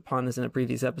brushed upon this in a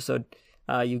previous episode.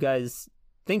 You guys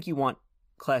think you want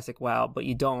classic WoW, but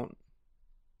you don't.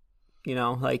 You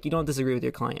know, like you don't disagree with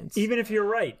your clients, Even if you're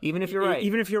right. even if you're right.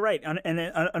 Even if you're right. And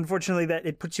unfortunately, that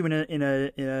it puts you in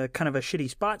a kind of a shitty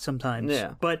spot sometimes.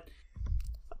 Yeah. But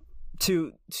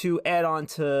To add on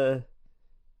to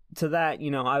that,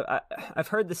 you know, I've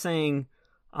heard the saying,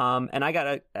 and I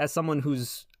gotta, as someone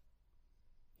who's,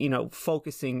 you know,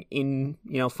 focusing in,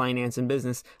 you know, finance and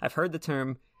business, I've heard the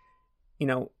term, you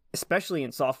know, especially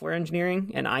in software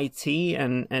engineering and IT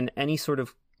and any sort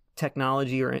of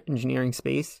technology or engineering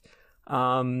space,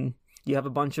 you have a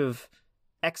bunch of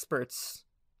experts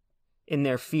in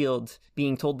their field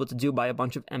being told what to do by a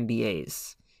bunch of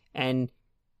MBAs. And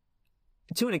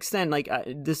to an extent, like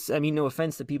I mean, no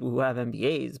offense to people who have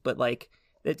MBAs, but like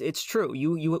it's true.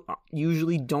 You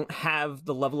usually don't have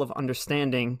the level of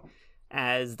understanding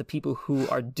as the people who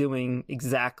are doing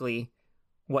exactly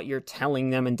what you're telling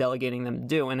them and delegating them to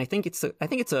do. And I think it's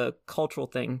a cultural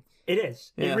thing. it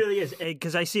is. Yeah. It really is.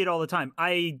 Because I see it all the time.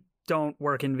 I don't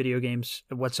work in video games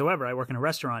whatsoever. I work in a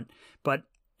restaurant. But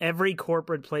every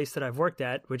corporate place that I've worked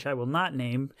at, which I will not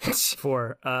name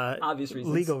for Obvious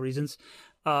reasons. legal reasons,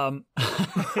 I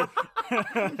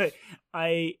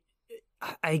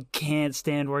can't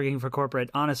stand working for corporate,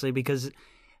 honestly, because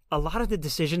a lot of the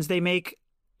decisions they make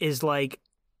is like,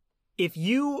 if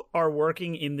you are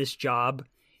working in this job,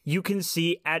 you can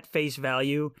see at face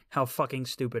value how fucking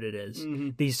stupid it is.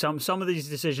 These some of these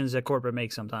decisions that corporate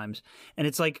makes sometimes, and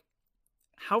it's like,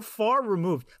 how far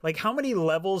removed? Like, how many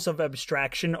levels of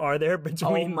abstraction are there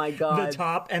between my God. the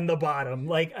top and the bottom?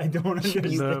 Like, I don't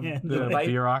understand. The Right?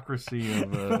 bureaucracy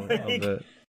of it.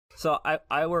 So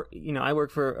I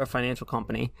work for a financial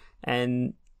company,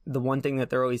 and the one thing that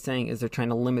they're always saying is they're trying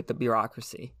to limit the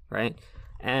bureaucracy, right?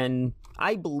 And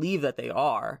I believe that they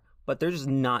are, but they're just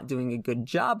not doing a good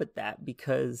job at that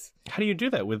because How do you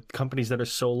do that with companies that are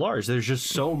so large? There's just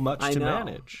so much to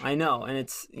manage. I know, and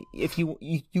it's if you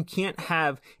can't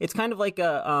have. It's kind of like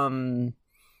a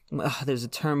there's a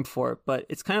term for it, but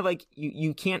it's kind of like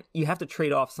you can't. You have to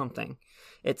trade off something.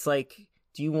 It's like,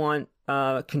 do you want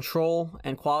control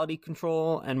and quality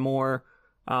control and more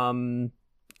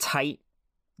tight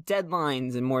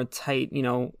deadlines and more tight, you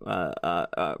know,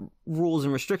 rules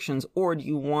and restrictions, or do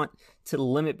you want to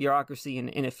limit bureaucracy and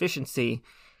inefficiency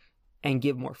and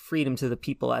give more freedom to the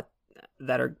people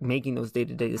that are making those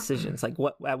day-to-day decisions? Like,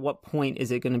 at what point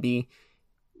is it going to be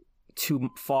too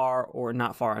far or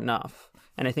not far enough?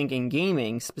 And I think in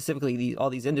gaming, specifically, all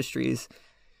these industries,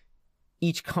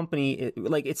 each company,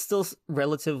 it's still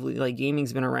relatively, like,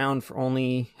 gaming's been around for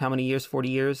only how many years? 40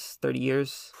 years? 30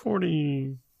 years?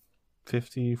 40,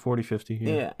 50.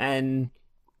 Yeah, and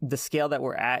the scale that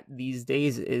we're at these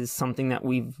days is something that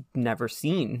we've never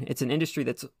seen. It's an industry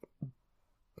that's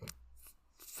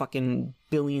fucking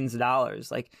billions of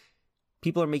dollars. Like,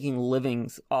 people are making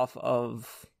livings off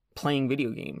of playing video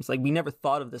games. Like, we never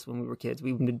thought of this when we were kids.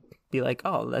 We would be like,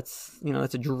 oh, that's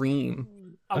a dream.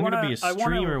 I'm going to be a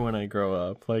streamer when I grow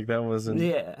up. Like, that wasn't...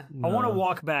 Yeah. I want to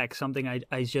walk back something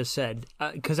I just said,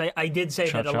 because I did say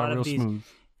that a lot of these... Smooth.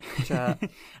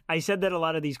 I said that a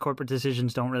lot of these corporate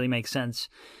decisions don't really make sense,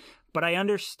 but I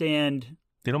understand.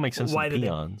 They don't make sense why to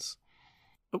peons.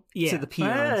 Yeah, To the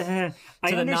peons. I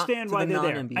To the understand why they're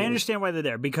there. non-MBAs. I understand why they're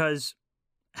there, because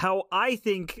how I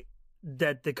think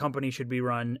that the company should be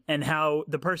run and how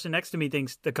the person next to me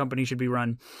thinks the company should be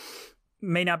run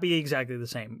may not be exactly the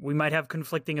same. We might have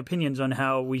conflicting opinions on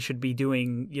how we should be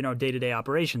doing, day-to-day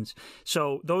operations.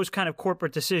 So those kind of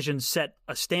corporate decisions set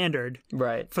a standard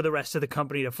Right. for the rest of the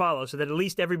company to follow, so that at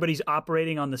least everybody's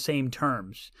operating on the same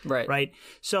terms. Right. Right.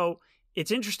 So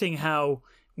it's interesting how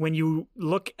when you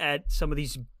look at some of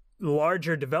these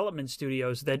larger development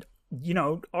studios that,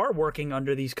 are working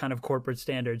under these kind of corporate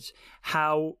standards,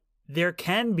 how there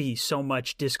can be so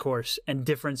much discourse and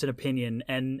difference in opinion,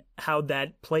 and how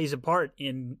that plays a part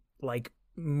in, like,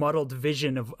 muddled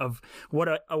vision of what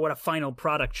a final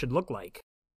product should look like.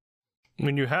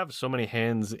 When you have so many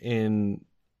hands in,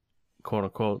 quote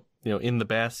unquote, in the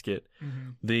basket,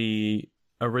 the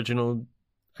original,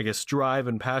 I guess, drive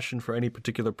and passion for any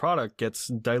particular product gets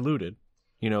diluted.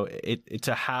 You know, it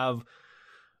to have,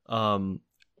 for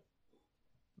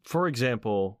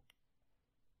example,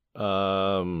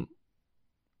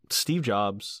 Steve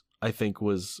Jobs, I think,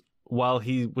 while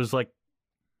he was like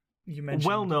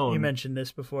well known. You mentioned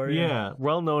this before. Yeah,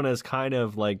 well known as kind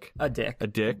of like a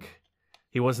dick.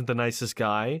 He wasn't the nicest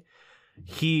guy.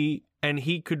 He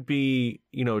could be,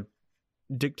 you know,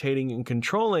 dictating and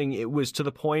controlling. It was to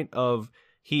the point of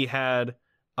he had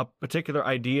a particular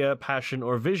idea, passion,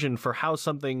 or vision for how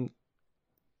something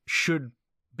should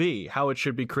be, how it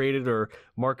should be created or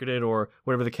marketed or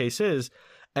whatever the case is.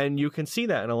 And you can see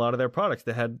that in a lot of their products.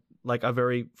 They had like a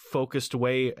very focused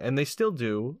way, and they still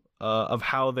do, of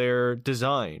how they're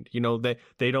designed. You know,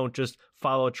 they don't just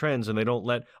follow trends, and they don't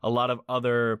let a lot of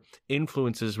other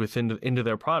influences into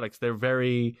their products. They're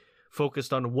very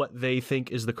focused on what they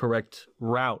think is the correct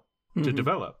route to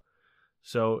develop.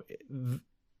 So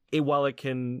while it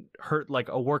can hurt like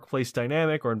a workplace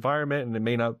dynamic or environment, and it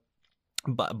may not,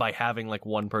 by having like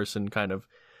one person kind of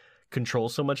control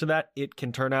so much of that, it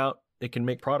can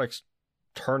make products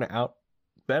turn out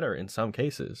better in some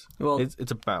cases. Well,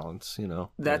 it's a balance, you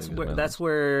know. That's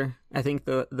where I think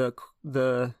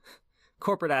the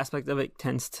corporate aspect of it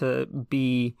tends to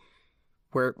be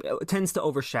where it tends to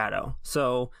overshadow.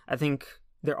 So I think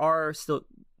there are still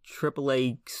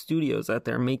AAA studios out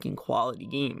there making quality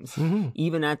games,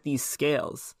 even at these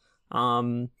scales.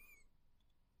 I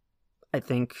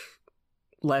think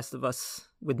Last of Us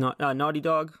with Naughty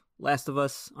Dog, Last of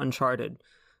Us, Uncharted,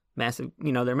 massive.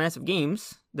 You know, they're massive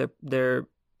games. They're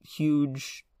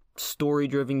huge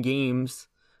story-driven games,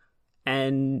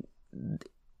 and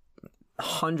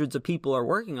hundreds of people are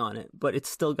working on it. But it's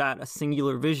still got a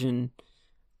singular vision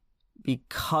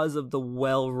because of the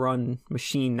well-run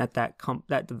machine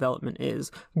that development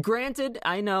is. Granted,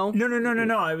 I know.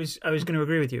 No. I was going to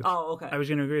agree with you. Oh, okay. I was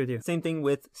going to agree with you. Same thing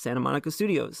with Santa Monica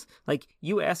Studios. Like,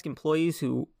 you ask employees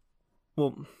who,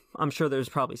 well, I'm sure there's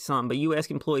probably some, but you ask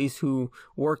employees who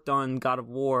worked on God of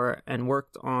War and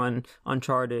worked on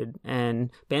Uncharted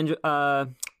and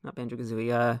not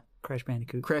Banjo-Kazooie, Crash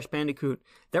Bandicoot. Crash Bandicoot.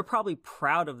 They're probably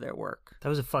proud of their work. That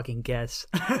was a fucking guess.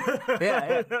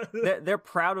 Yeah. They're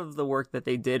proud of the work that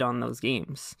they did on those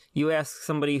games. You ask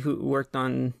somebody who worked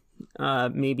on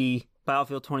maybe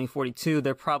Battlefield 2042,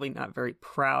 they're probably not very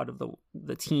proud of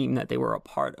the team that they were a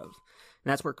part of.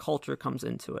 And that's where culture comes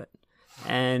into it.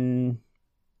 And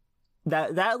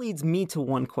that leads me to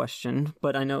one question,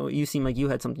 but I know you seem like you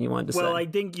had something you wanted to say. Well, I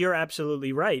think you're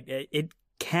absolutely right. It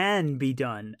can be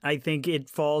done. I think it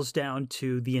falls down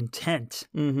to the intent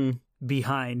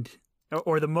behind,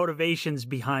 or the motivations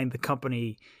behind the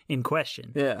company in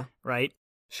question. Yeah. Right?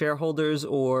 Shareholders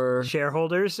or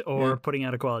putting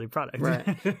out a quality product.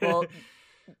 Right. Well,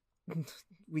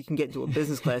 we can get into a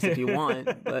business class if you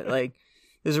want, but like,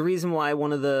 there's a reason why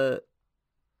one of the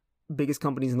biggest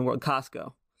companies in the world,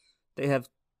 Costco,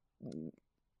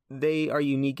 they are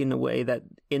unique in a way that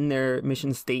in their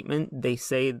mission statement, they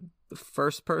say the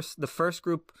first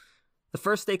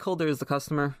stakeholder is the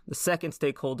customer. The second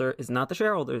stakeholder is not the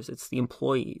shareholders, it's the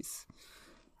employees.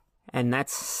 And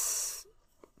that's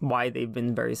why they've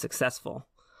been very successful.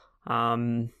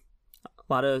 A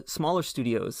lot of smaller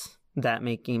studios that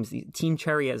make games, Team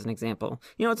Cherry as an example,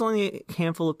 you know, it's only a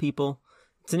handful of people.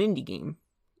 It's an indie game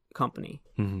company.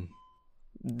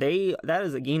 That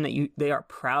is a game that they are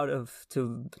proud of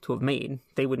to have made.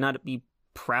 They would not be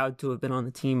proud to have been on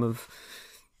the team of,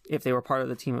 if they were part of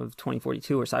the team of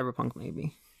 2042 or Cyberpunk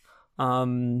maybe.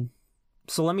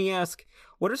 So let me ask,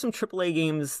 what are some AAA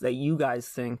games that you guys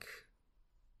think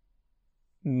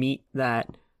meet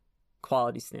that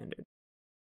quality standard?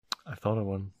 I thought of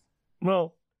one.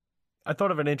 Well, I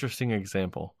thought of an interesting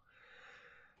example.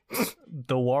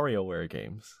 The WarioWare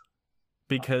games.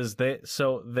 Because a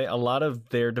lot of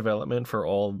their development for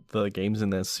all the games in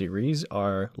that series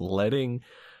are letting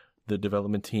the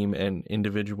development team and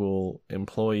individual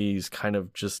employees kind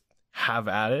of just have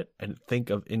at it and think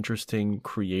of interesting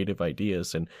creative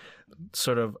ideas, and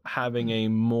sort of having a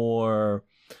more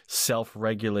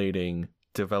self-regulating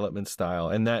development style.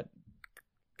 And that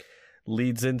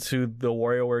leads into the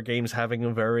WarioWare games having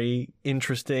a very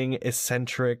interesting,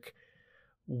 eccentric,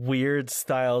 weird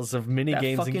styles of mini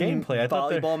games and gameplay. I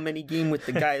thought volleyball mini game with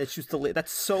the guy that shoots the lit.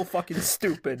 That's so fucking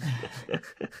stupid.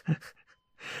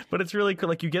 But it's really cool.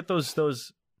 Like, you get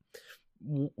those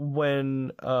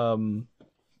when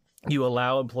you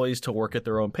allow employees to work at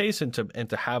their own pace and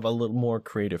to have a little more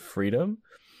creative freedom.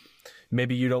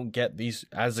 Maybe you don't get these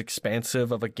as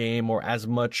expansive of a game or as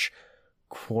much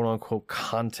quote unquote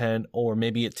content, or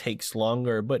maybe it takes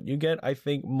longer, but you get, I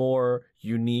think, more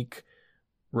unique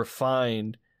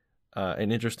refined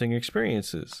and interesting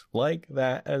experiences like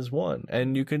that as one.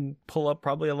 And you can pull up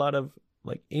probably a lot of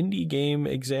like indie game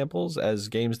examples as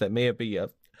games that may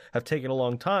have taken a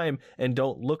long time and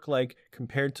don't look like,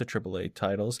 compared to AAA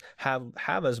titles, have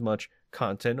as much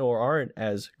content or aren't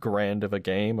as grand of a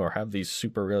game or have these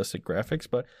super realistic graphics,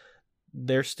 but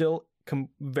they're still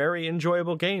very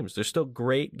enjoyable games. They're still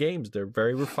great games. They're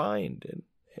very refined. And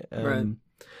Right.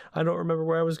 I don't remember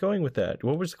where I was going with that.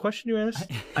 What was the question you asked?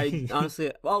 I honestly,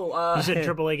 You said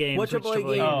AAA games. What which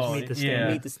AAA games meet the yeah.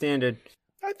 standard? meet the standard?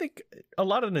 I think a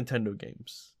lot of Nintendo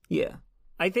games. Yeah.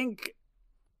 I think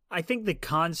the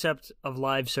concept of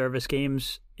live service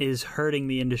games is hurting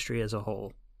the industry as a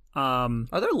whole. Are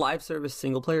there live service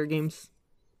single player games?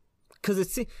 Because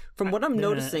it's from what I'm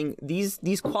noticing, these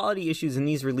quality issues and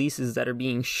these releases that are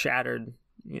being shattered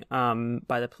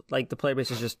by the player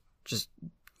base is just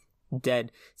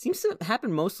dead. Seems to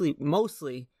happen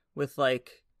mostly with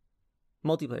like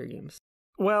multiplayer games.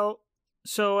 Well,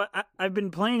 so I've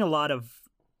been playing a lot of,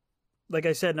 like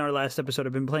I said in our last episode,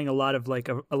 I've been playing a lot of like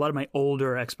a lot of my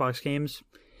older Xbox games,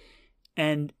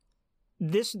 and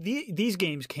these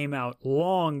games came out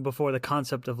long before the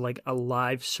concept of like a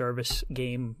live service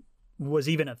game was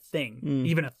even a thing,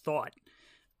 even a thought.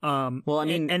 Well, I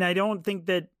mean, and I don't think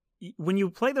that when you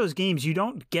play those games, you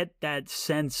don't get that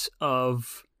sense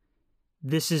of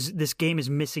this game is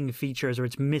missing features or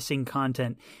it's missing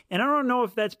content. And I don't know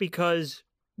if that's because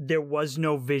there was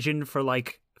no vision for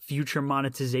like future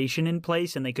monetization in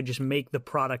place and they could just make the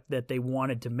product that they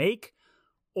wanted to make,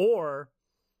 or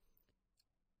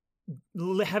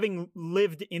having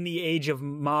lived in the age of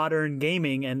modern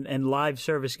gaming and live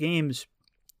service games,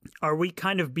 are we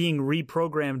kind of being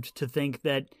reprogrammed to think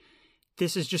that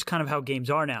this is just kind of how games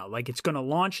are now? Like, it's going to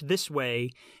launch this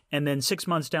way, and then 6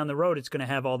 months down the road, it's going to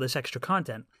have all this extra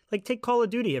content. Like, take Call of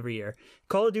Duty every year.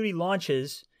 Call of Duty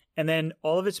launches, and then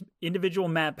all of its individual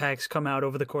map packs come out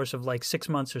over the course of like 6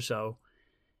 months or so,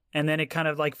 and then it kind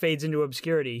of like fades into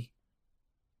obscurity,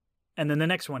 and then the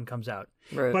next one comes out.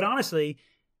 right. But honestly,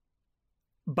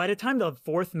 by the time the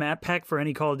fourth map pack for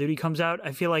any Call of Duty comes out,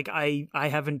 I feel like I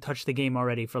haven't touched the game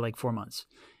already for like 4 months.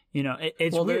 You know,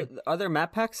 it's weird. Are there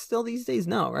map packs still these days?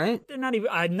 No, right? They're not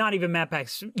even map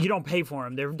packs. You don't pay for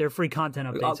them. They're free content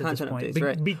updates at this point,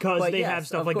 right. because But they yes, have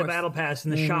stuff of like the course. battle pass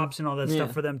and the shops and all that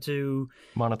stuff for them to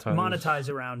monetize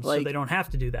around, so Like- they don't have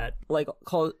to do that. Like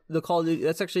Call of Duty.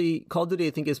 That's actually Call of Duty.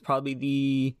 I think is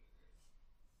probably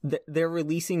they're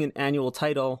releasing an annual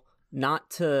title not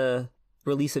to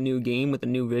release a new game with a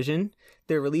new vision.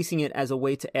 They're releasing it as a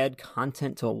way to add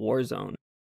content to Warzone.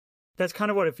 That's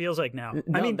kind of what it feels like now. No,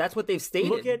 I mean, that's what they've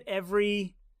stated. look at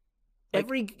every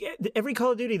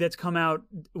Call of Duty that's come out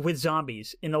with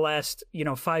zombies in the last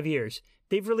 5 years.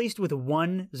 They've released with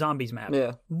one zombies map.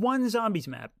 Yeah. One zombies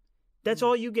map. That's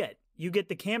all you get. You get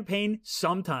the campaign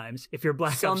sometimes. If you're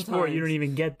Black Ops 4, you don't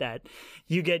even get that.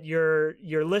 You get your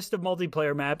list of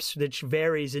multiplayer maps, which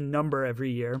varies in number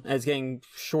every year. It's getting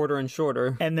shorter and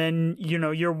shorter. And then,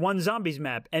 your one zombies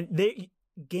map. And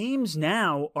games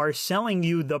now are selling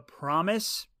you the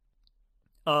promise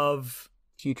of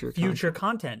Future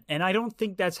content. And I don't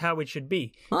think that's how it should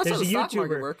be. Well, that's There's how a the stock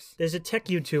market YouTuber, works. there's a tech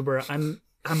YouTuber.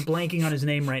 I'm blanking on his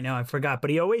name right now. I forgot, but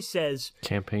he always says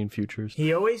Campaign futures.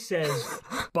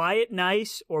 buy it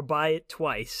nice or buy it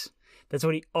twice. That's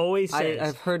what he always says.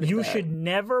 I've heard of you that. should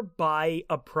never buy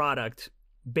a product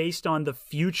based on the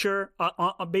future,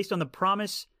 based on the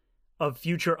promise of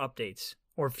future updates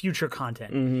or future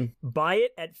content. Mm-hmm. Buy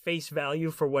it at face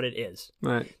value for what it is.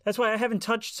 Right. That's why I haven't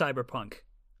touched Cyberpunk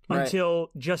Right.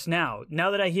 until just now.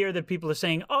 Now that I hear that people are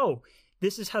saying, "Oh,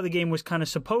 this is how the game was kind of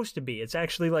supposed to be. It's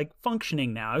actually like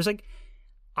functioning now." I was like,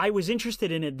 I was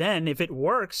interested in it then. If it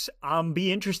works, I'll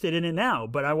be interested in it now.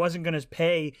 But I wasn't going to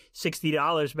pay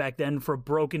 $60 back then for a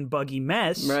broken, buggy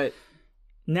mess. Right.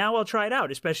 Now I'll try it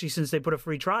out, especially since they put a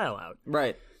free trial out.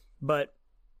 Right. But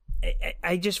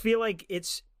I just feel like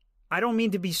I don't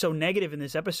mean to be so negative in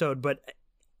this episode, but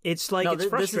it's like it's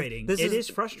frustrating. It is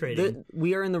frustrating.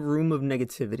 We are in the room of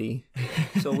negativity,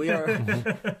 so we are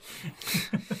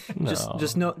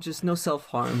just no self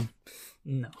harm.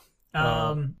 No.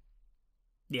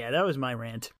 Yeah, that was my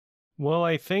rant. Well,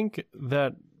 I think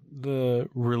that the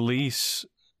release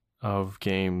of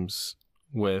games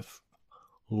with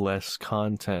less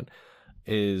content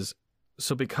is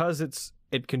so because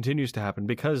it continues to happen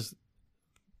because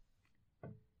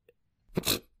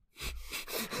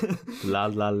la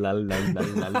la la la la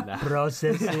la la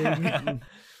Processing.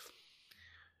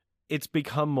 it's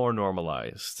become more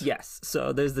normalized. Yes.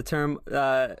 So there's the term,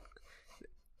 the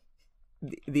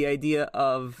idea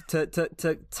of to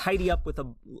tidy up with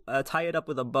tie it up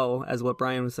with a bow, as what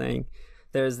Brian was saying.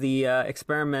 There's the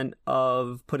experiment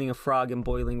of putting a frog in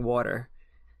boiling water.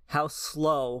 How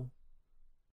slow?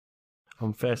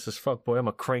 I'm fast as fuck, boy. I'm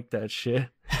gonna crank that shit.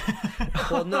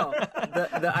 Well, no.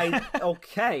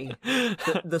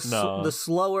 The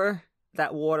slower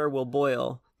that water will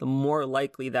boil, the more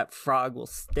likely that frog will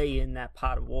stay in that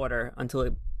pot of water until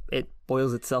it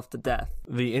boils itself to death.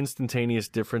 The instantaneous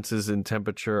differences in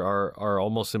temperature are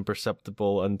almost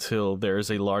imperceptible until there is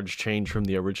a large change from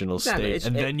the original state,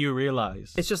 and then you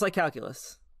realize. It's just like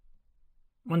calculus.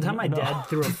 One time my dad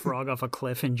threw a frog off a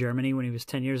cliff in Germany when he was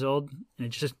 10 years old, and it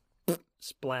just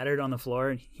splattered on the floor,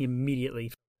 and he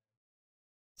immediately...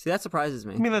 See, that surprises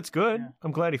me. I mean, that's good. Yeah.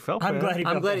 I'm glad he felt bad.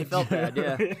 I'm glad he felt bad,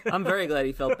 yeah. I'm very glad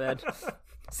he felt bad.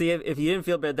 See, if you didn't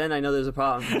feel bad then, I know there's a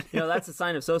problem. That's a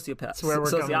sign of sociopath. That's where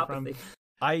we're coming from.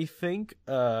 I think,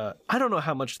 I don't know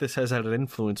how much this has had an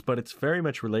influence, but it's very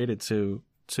much related to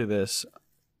this.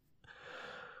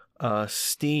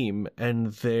 Steam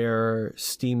and their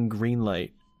Steam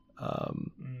Greenlight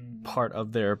part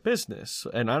of their business.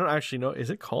 And I don't actually know, is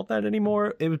it called that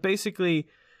anymore? It was basically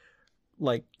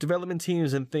like development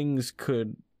teams and things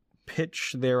could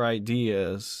pitch their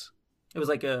ideas. It was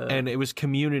like and it was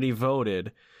community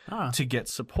voted to get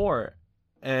support.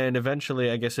 And eventually,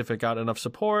 I guess if it got enough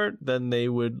support, then they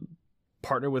would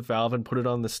partner with Valve and put it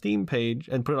on the Steam page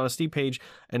and put it on a Steam page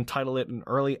and title it an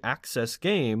early access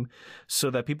game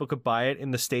so that people could buy it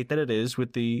in the state that it is,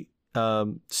 with the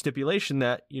stipulation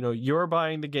that, you're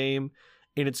buying the game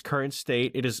in its current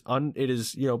state. It is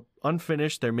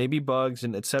unfinished. There may be bugs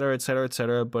and et cetera, et cetera, et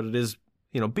cetera, but it is,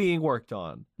 being worked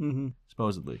on,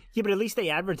 supposedly. Yeah, but at least they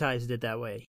advertised it that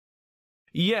way.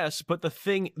 Yes, but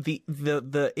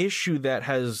the issue that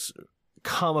has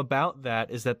come about that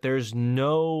is that there's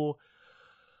no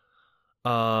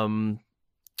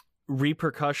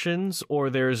repercussions, or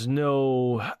there's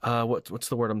no what's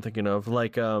the word I'm thinking of?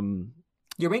 Like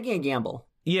you're making a gamble.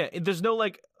 Yeah, there's no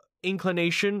like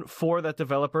inclination for that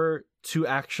developer to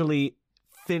actually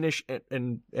finish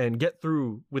and get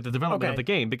through with the development of the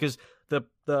game, because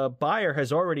the buyer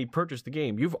has already purchased the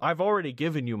game. I've already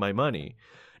given you my money.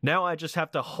 Now I just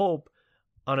have to hope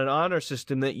on an honor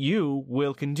system that you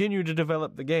will continue to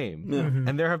develop the game. Yeah. Mm-hmm.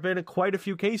 And there have been quite a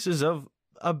few cases of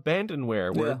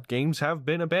abandonware where games have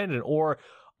been abandoned or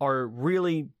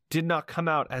really did not come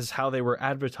out as how they were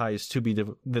advertised to be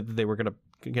that they were going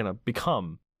to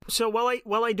become. So while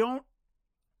I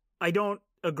don't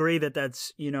agree that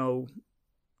that's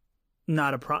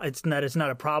not a it's not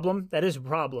a problem. That is a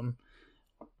problem,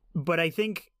 but I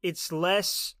think it's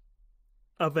less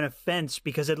of an offense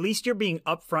because at least you're being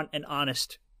upfront and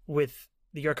honest with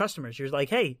your customers. You're like,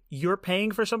 hey, you're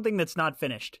paying for something that's not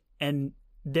finished, and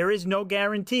there is no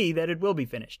guarantee that it will be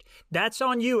finished. That's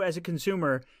on you as a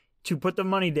consumer to put the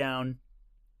money down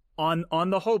on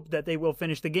the hope that they will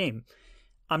finish the game.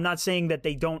 I'm not saying that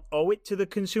they don't owe it to the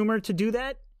consumer to do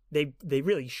that. They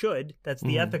really should. That's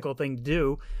the ethical thing to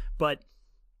do, but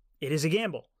it is a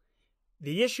gamble.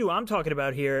 The issue I'm talking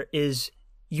about here is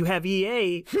you have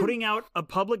EA putting out a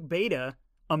public beta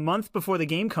a month before the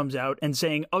game comes out and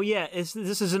saying, oh yeah, this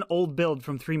is an old build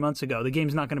from 3 months ago. The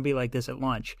game's not going to be like this at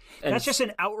launch. And that's just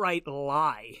an outright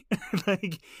lie.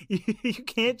 Like, you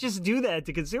can't just do that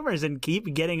to consumers and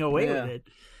keep getting away with it.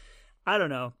 I don't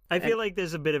know. I feel like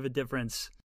there's a bit of a difference.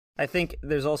 I think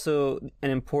there's also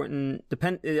an important...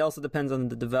 It also depends on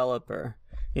the developer.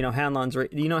 Hanlon's... Do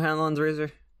you know Hanlon's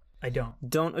Razor? I don't.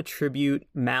 Don't attribute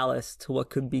malice to what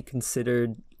could be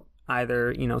considered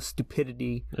either,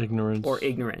 stupidity, ignorance, or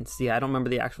ignorance. Yeah, I don't remember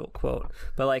the actual quote.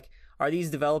 But, like, are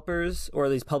these developers or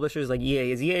these publishers like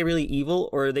EA, is EA really evil,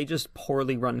 or are they just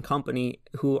poorly run company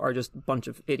who are just a bunch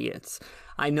of idiots?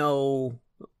 I know,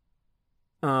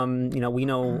 we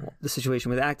know the situation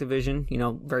with Activision,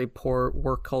 very poor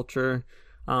work culture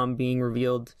being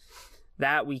revealed.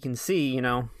 That we can see,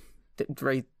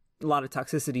 very... a lot of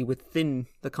toxicity within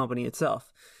the company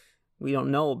itself. We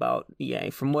don't know about EA.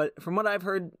 From what I've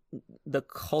heard, the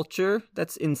culture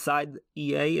that's inside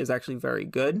EA is actually very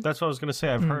good. That's what I was going to say.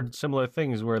 I've heard similar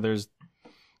things where there's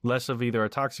less of either a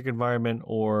toxic environment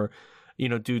or,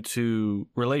 due to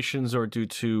relations or due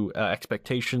to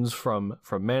expectations from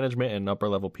management and upper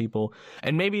level people.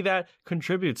 And maybe that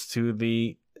contributes to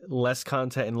the less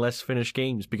content and less finished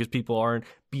games because people aren't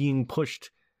being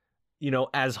pushed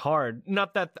as hard.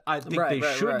 Not that I think they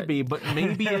should be, but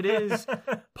maybe it is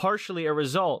partially a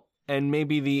result. And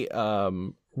maybe the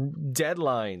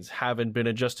deadlines haven't been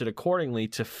adjusted accordingly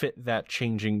to fit that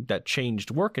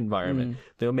changed work environment.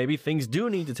 Though maybe things do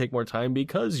need to take more time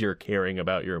because you're caring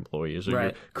about your employees or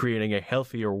you're creating a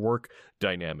healthier work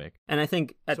dynamic. And I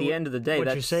think at the end of the day, what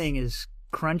you're saying is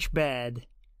crunch bad,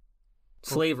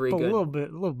 Slavery, But good. a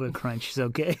little bit of crunch is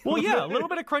okay. Well, yeah, a little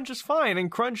bit of crunch is fine, and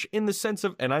crunch in the sense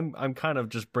of, and I'm kind of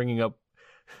just bringing up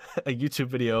a YouTube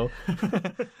video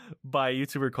by a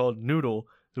YouTuber called Noodle,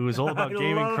 who is all about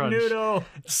gaming love crunch. Noodle.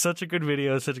 Such a good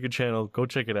video, such a good channel. Go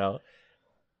check it out.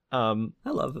 I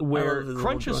love it. Where I love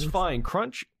crunch is drawings. fine.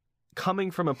 Crunch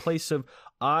coming from a place of,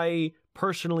 I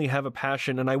personally have a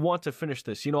passion and I want to finish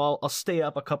this. You know, I'll stay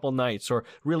up a couple nights or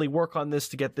really work on this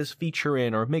to get this feature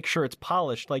in or make sure it's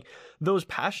polished. Like those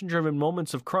passion driven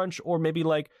moments of crunch, or maybe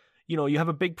like, you know, you have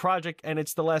a big project and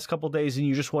it's the last couple days and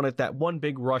you just want that one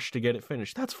big rush to get it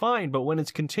finished. That's fine. But when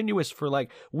it's continuous for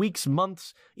like weeks,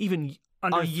 months, even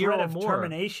Under a year threat or of more,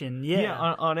 termination,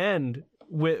 on end,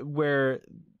 where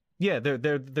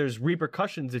there's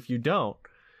repercussions if you don't.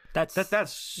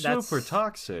 That's super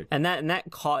toxic. And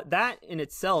that in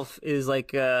itself is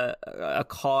like a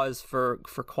cause for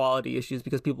quality issues,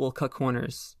 because people will cut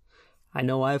corners. I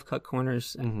know I've cut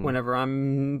corners whenever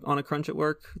I'm on a crunch at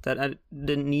work that I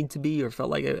didn't need to be or felt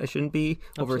like I shouldn't be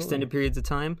over extended periods of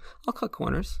time. I'll cut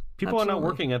corners. People are not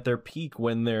working at their peak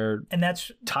when they're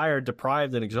tired,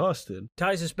 deprived, and exhausted.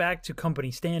 Ties us back to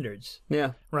company standards.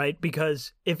 Yeah. Right?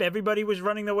 Because if everybody was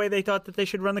running the way they thought that they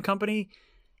should run the company,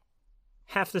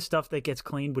 half the stuff that gets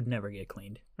cleaned would never get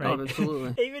cleaned, right? Oh,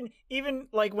 absolutely. even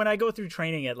like when I go through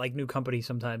training at like new companies,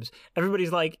 sometimes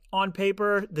everybody's like, on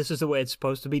paper, this is the way it's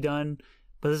supposed to be done,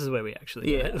 but this is the way we actually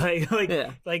do it.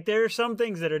 Like there are some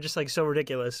things that are just like so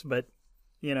ridiculous, but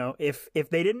you know, if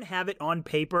they didn't have it on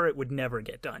paper, it would never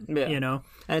get done. Yeah. You know,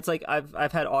 and it's like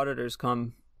I've had auditors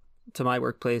come to my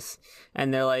workplace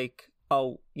and they're like,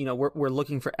 oh, you know, we're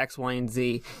looking for X, Y, and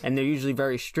Z, and they're usually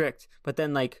very strict, but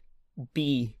then like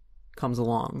B comes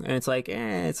along and it's like,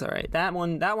 it's all right, that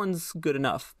one's good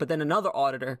enough. But then another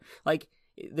auditor, like,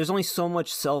 there's only so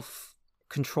much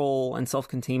self-control and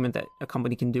self-containment that a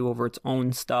company can do over its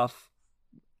own stuff,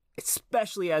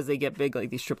 especially as they get big,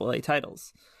 like these AAA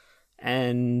titles.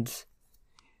 And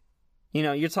you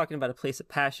know, you're talking about a place of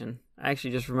passion. I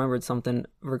actually just remembered something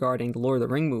regarding the Lord of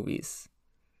the Ring movies.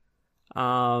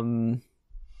 There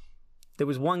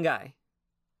was one guy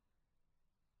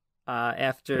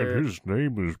after... And his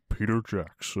name is Peter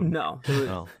Jackson. No.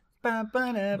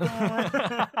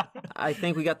 I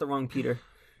think we got the wrong Peter.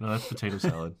 No, that's potato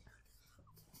salad.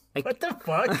 what the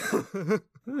fuck?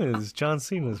 It's John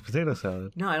Cena's potato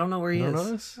salad. No, I don't know where he is.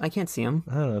 Notice? I can't see him.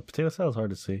 I don't know. Potato salad's hard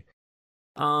to see.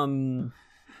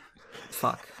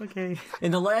 Fuck. Okay.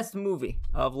 In the last movie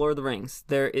of Lord of the Rings,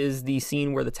 there is the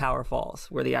scene where the tower falls,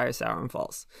 where the Eye of Sauron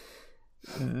falls.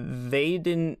 They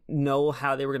didn't know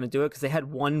how they were going to do it because they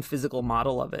had one physical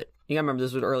model of it. You gotta remember,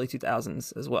 this was early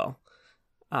 2000s as well.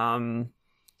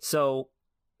 So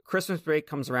Christmas break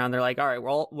comes around. They're like, all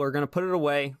right, we're going to put it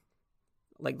away.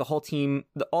 Like the whole team,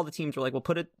 all the teams were like, we'll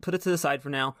put it to the side for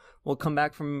now. We'll come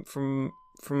back from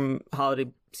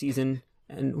holiday season.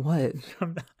 And what?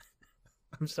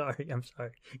 I'm sorry.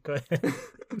 Go ahead.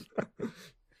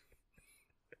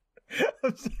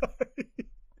 I'm sorry.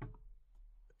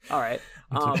 All right.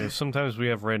 It's okay. Sometimes we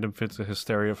have random fits of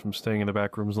hysteria from staying in the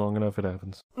back rooms long enough. It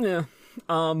happens. Yeah.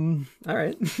 All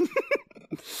right.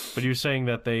 But you're saying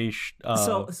that they...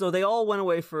 So they all went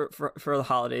away for the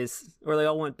holidays, or they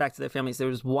all went back to their families. There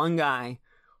was one guy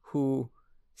who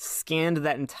scanned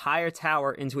that entire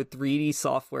tower into a 3D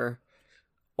software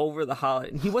over the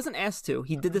holiday. He wasn't asked to.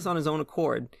 He did this on his own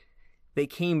accord. They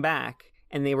came back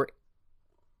and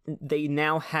they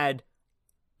now had,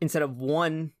 instead of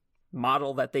one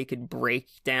model that they could break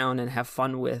down and have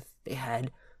fun with, they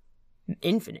had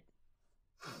infinite,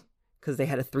 because they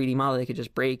had a 3D model they could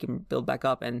just break and build back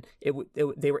up, and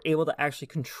they were able to actually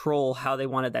control how they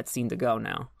wanted that scene to go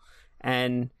now.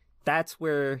 And that's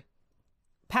where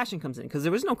passion comes in, because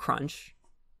there was no crunch.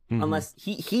 Unless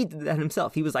he did that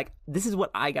himself. He was like, this is what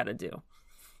I gotta do.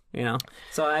 You know?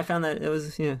 So I found that it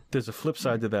was, yeah. There's a flip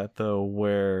side to that, though,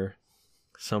 where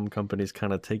some companies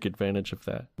kind of take advantage of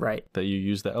that. Right. That you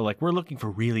use that. Like, we're looking for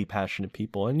really passionate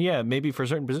people. And yeah, maybe for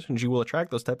certain positions you will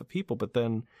attract those type of people, but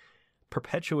then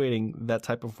perpetuating that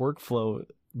type of workflow,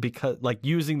 because like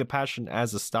using the passion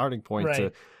as a starting point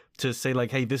to say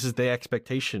like, hey, this is the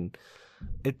expectation.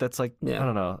 That's like, I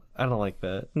don't know. I don't like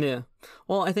that. Yeah.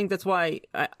 Well, I think that's why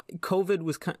COVID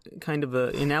was kind of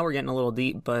and now we're getting a little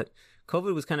deep, but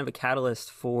COVID was kind of a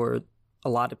catalyst for a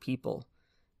lot of people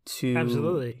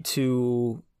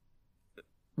to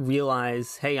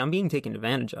realize, hey, I'm being taken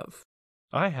advantage of.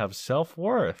 I have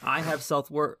self-worth. I have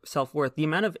self-worth. The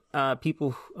amount of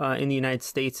people in the United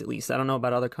States, at least, I don't know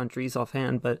about other countries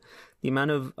offhand, but the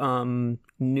amount of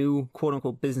new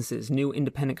quote-unquote businesses, new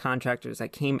independent contractors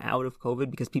that came out of COVID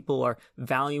because people are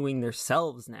valuing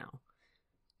themselves now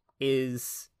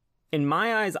is in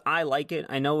my eyes, I like it.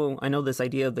 I know this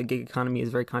idea of the gig economy is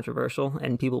very controversial,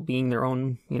 and people being their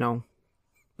own,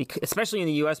 especially in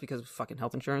the U.S. because of fucking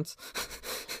health insurance.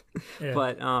 Yeah.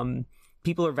 But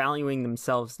people are valuing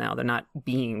themselves now. They're not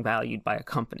being valued by a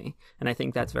company, and I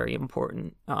think that's very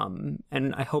important.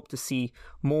 And I hope to see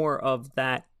more of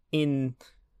that in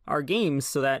our games,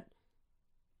 so that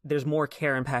there's more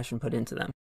care and passion put into them.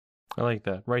 I like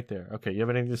that. Right there. Okay, you have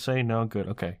anything to say? No? Good.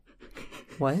 Okay.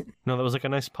 What? No, that was like a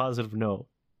nice positive note.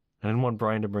 I didn't want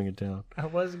Brian to bring it down. I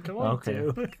wasn't going Okay.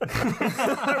 to.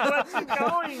 I wasn't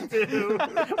going to.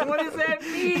 What does that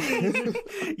mean?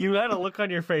 You had a look on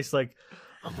your face like,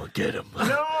 I'm going to get him.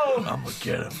 No. I'm going to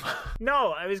get him.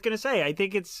 No, I was going to say, I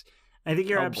think you're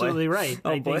Oh, boy. absolutely right.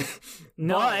 Oh, I boy. think,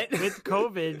 no, But- with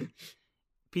COVID,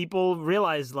 people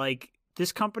realize, like,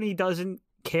 this company doesn't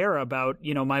care about,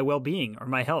 my well-being or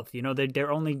my health. They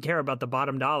only care about the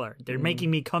bottom dollar. They're making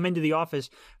me come into the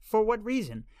office. For what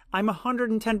reason? I'm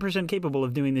 110% capable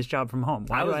of doing this job from home.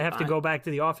 Why do I have to go back to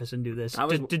the office and do this?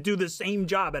 To do the same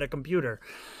job at a computer?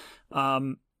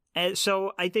 And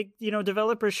so I think,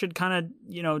 developers should kind of,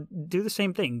 do the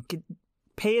same thing.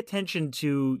 Pay attention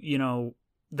to,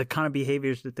 the kind of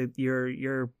behaviors that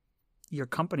your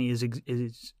company is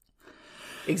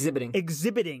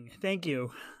Exhibiting. Thank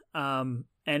you.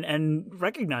 And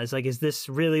recognize, like, is this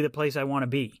really the place I want to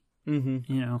be?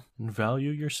 Mm-hmm. And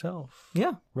value yourself.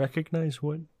 Yeah. Recognize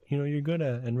what you're good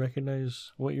at, and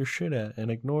recognize what you're shit at, and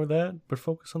ignore that, but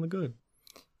focus on the good.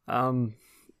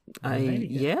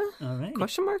 Yeah. All right.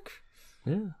 Question mark?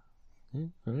 Yeah.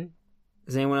 Right.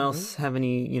 Does anyone else have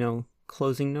any,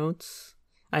 closing notes?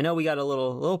 I know we got a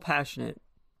little passionate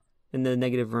in the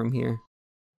negative room here.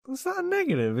 It's not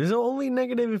negative. It's only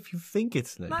negative if you think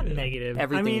it's negative. Not negative.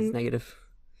 Everything is negative.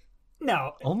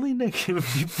 No. Only negative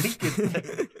if you think it's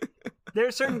negative. There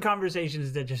are certain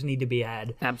conversations that just need to be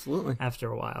had Absolutely.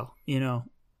 after a while.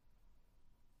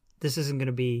 This isn't going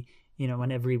to be,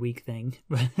 an every week thing.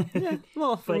 Yeah.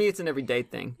 Well, for me, it's an everyday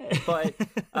thing. But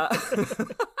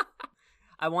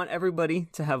I want everybody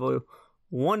to have a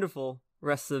wonderful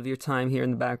rest of your time here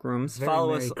in the back rooms. Very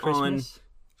Follow Merry us Christmas. on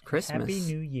Christmas. Happy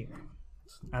New Year.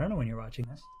 I don't know when you're watching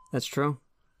this. That's true.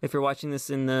 If you're watching this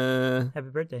in the Happy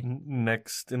birthday.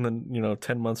 Next, in the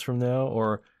 10 months from now,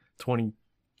 or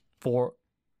 24,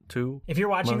 2. If you're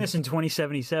watching months. this in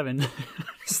 2077,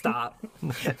 stop.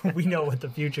 we know what the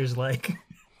future's like.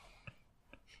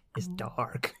 It's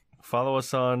dark. Follow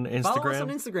us on Instagram. Follow us on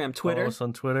Instagram, Twitter. Follow us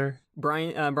on Twitter.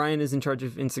 Brian is in charge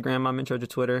of Instagram. I'm in charge of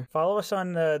Twitter. Follow us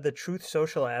on the Truth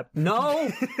Social app. No,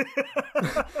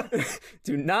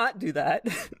 do not do that.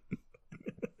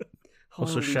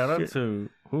 Also, Holy shout out shit. to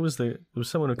who was there was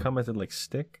someone who commented like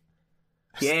stick.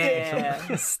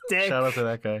 Yeah, stick. Shout out to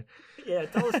that guy. Yeah,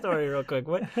 tell a story real quick.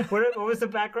 What was the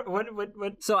background?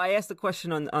 What? So I asked the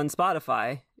question on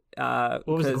Spotify. What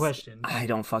was the 'cause question? I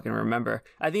don't fucking remember.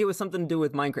 I think it was something to do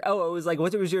with Minecraft. Oh, it was like,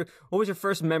 what was your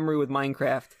first memory with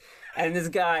Minecraft? And this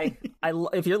guy,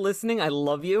 if you're listening, I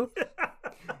love you.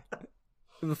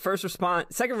 The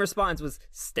second response was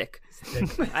stick.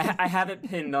 I have it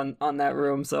pinned on that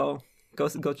room, so go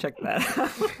check that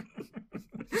out.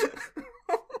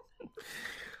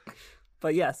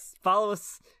 But yes, follow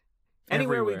us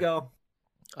anywhere we Everywhere. go.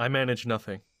 I manage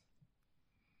nothing.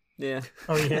 Yeah.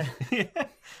 Oh yeah,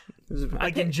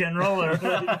 like in general, or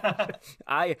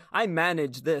I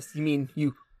manage this. You mean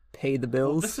you pay the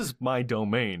bills? This is my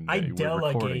domain. I that we're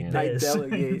recording in. delegate I this.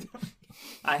 delegate.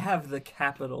 I have the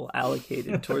capital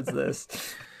allocated towards this.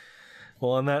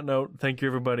 Well, on that note, thank you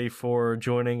everybody for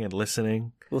joining and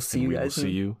listening. We'll see And you we will guys see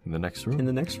you in the next room. in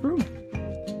the next room.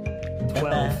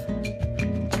 12.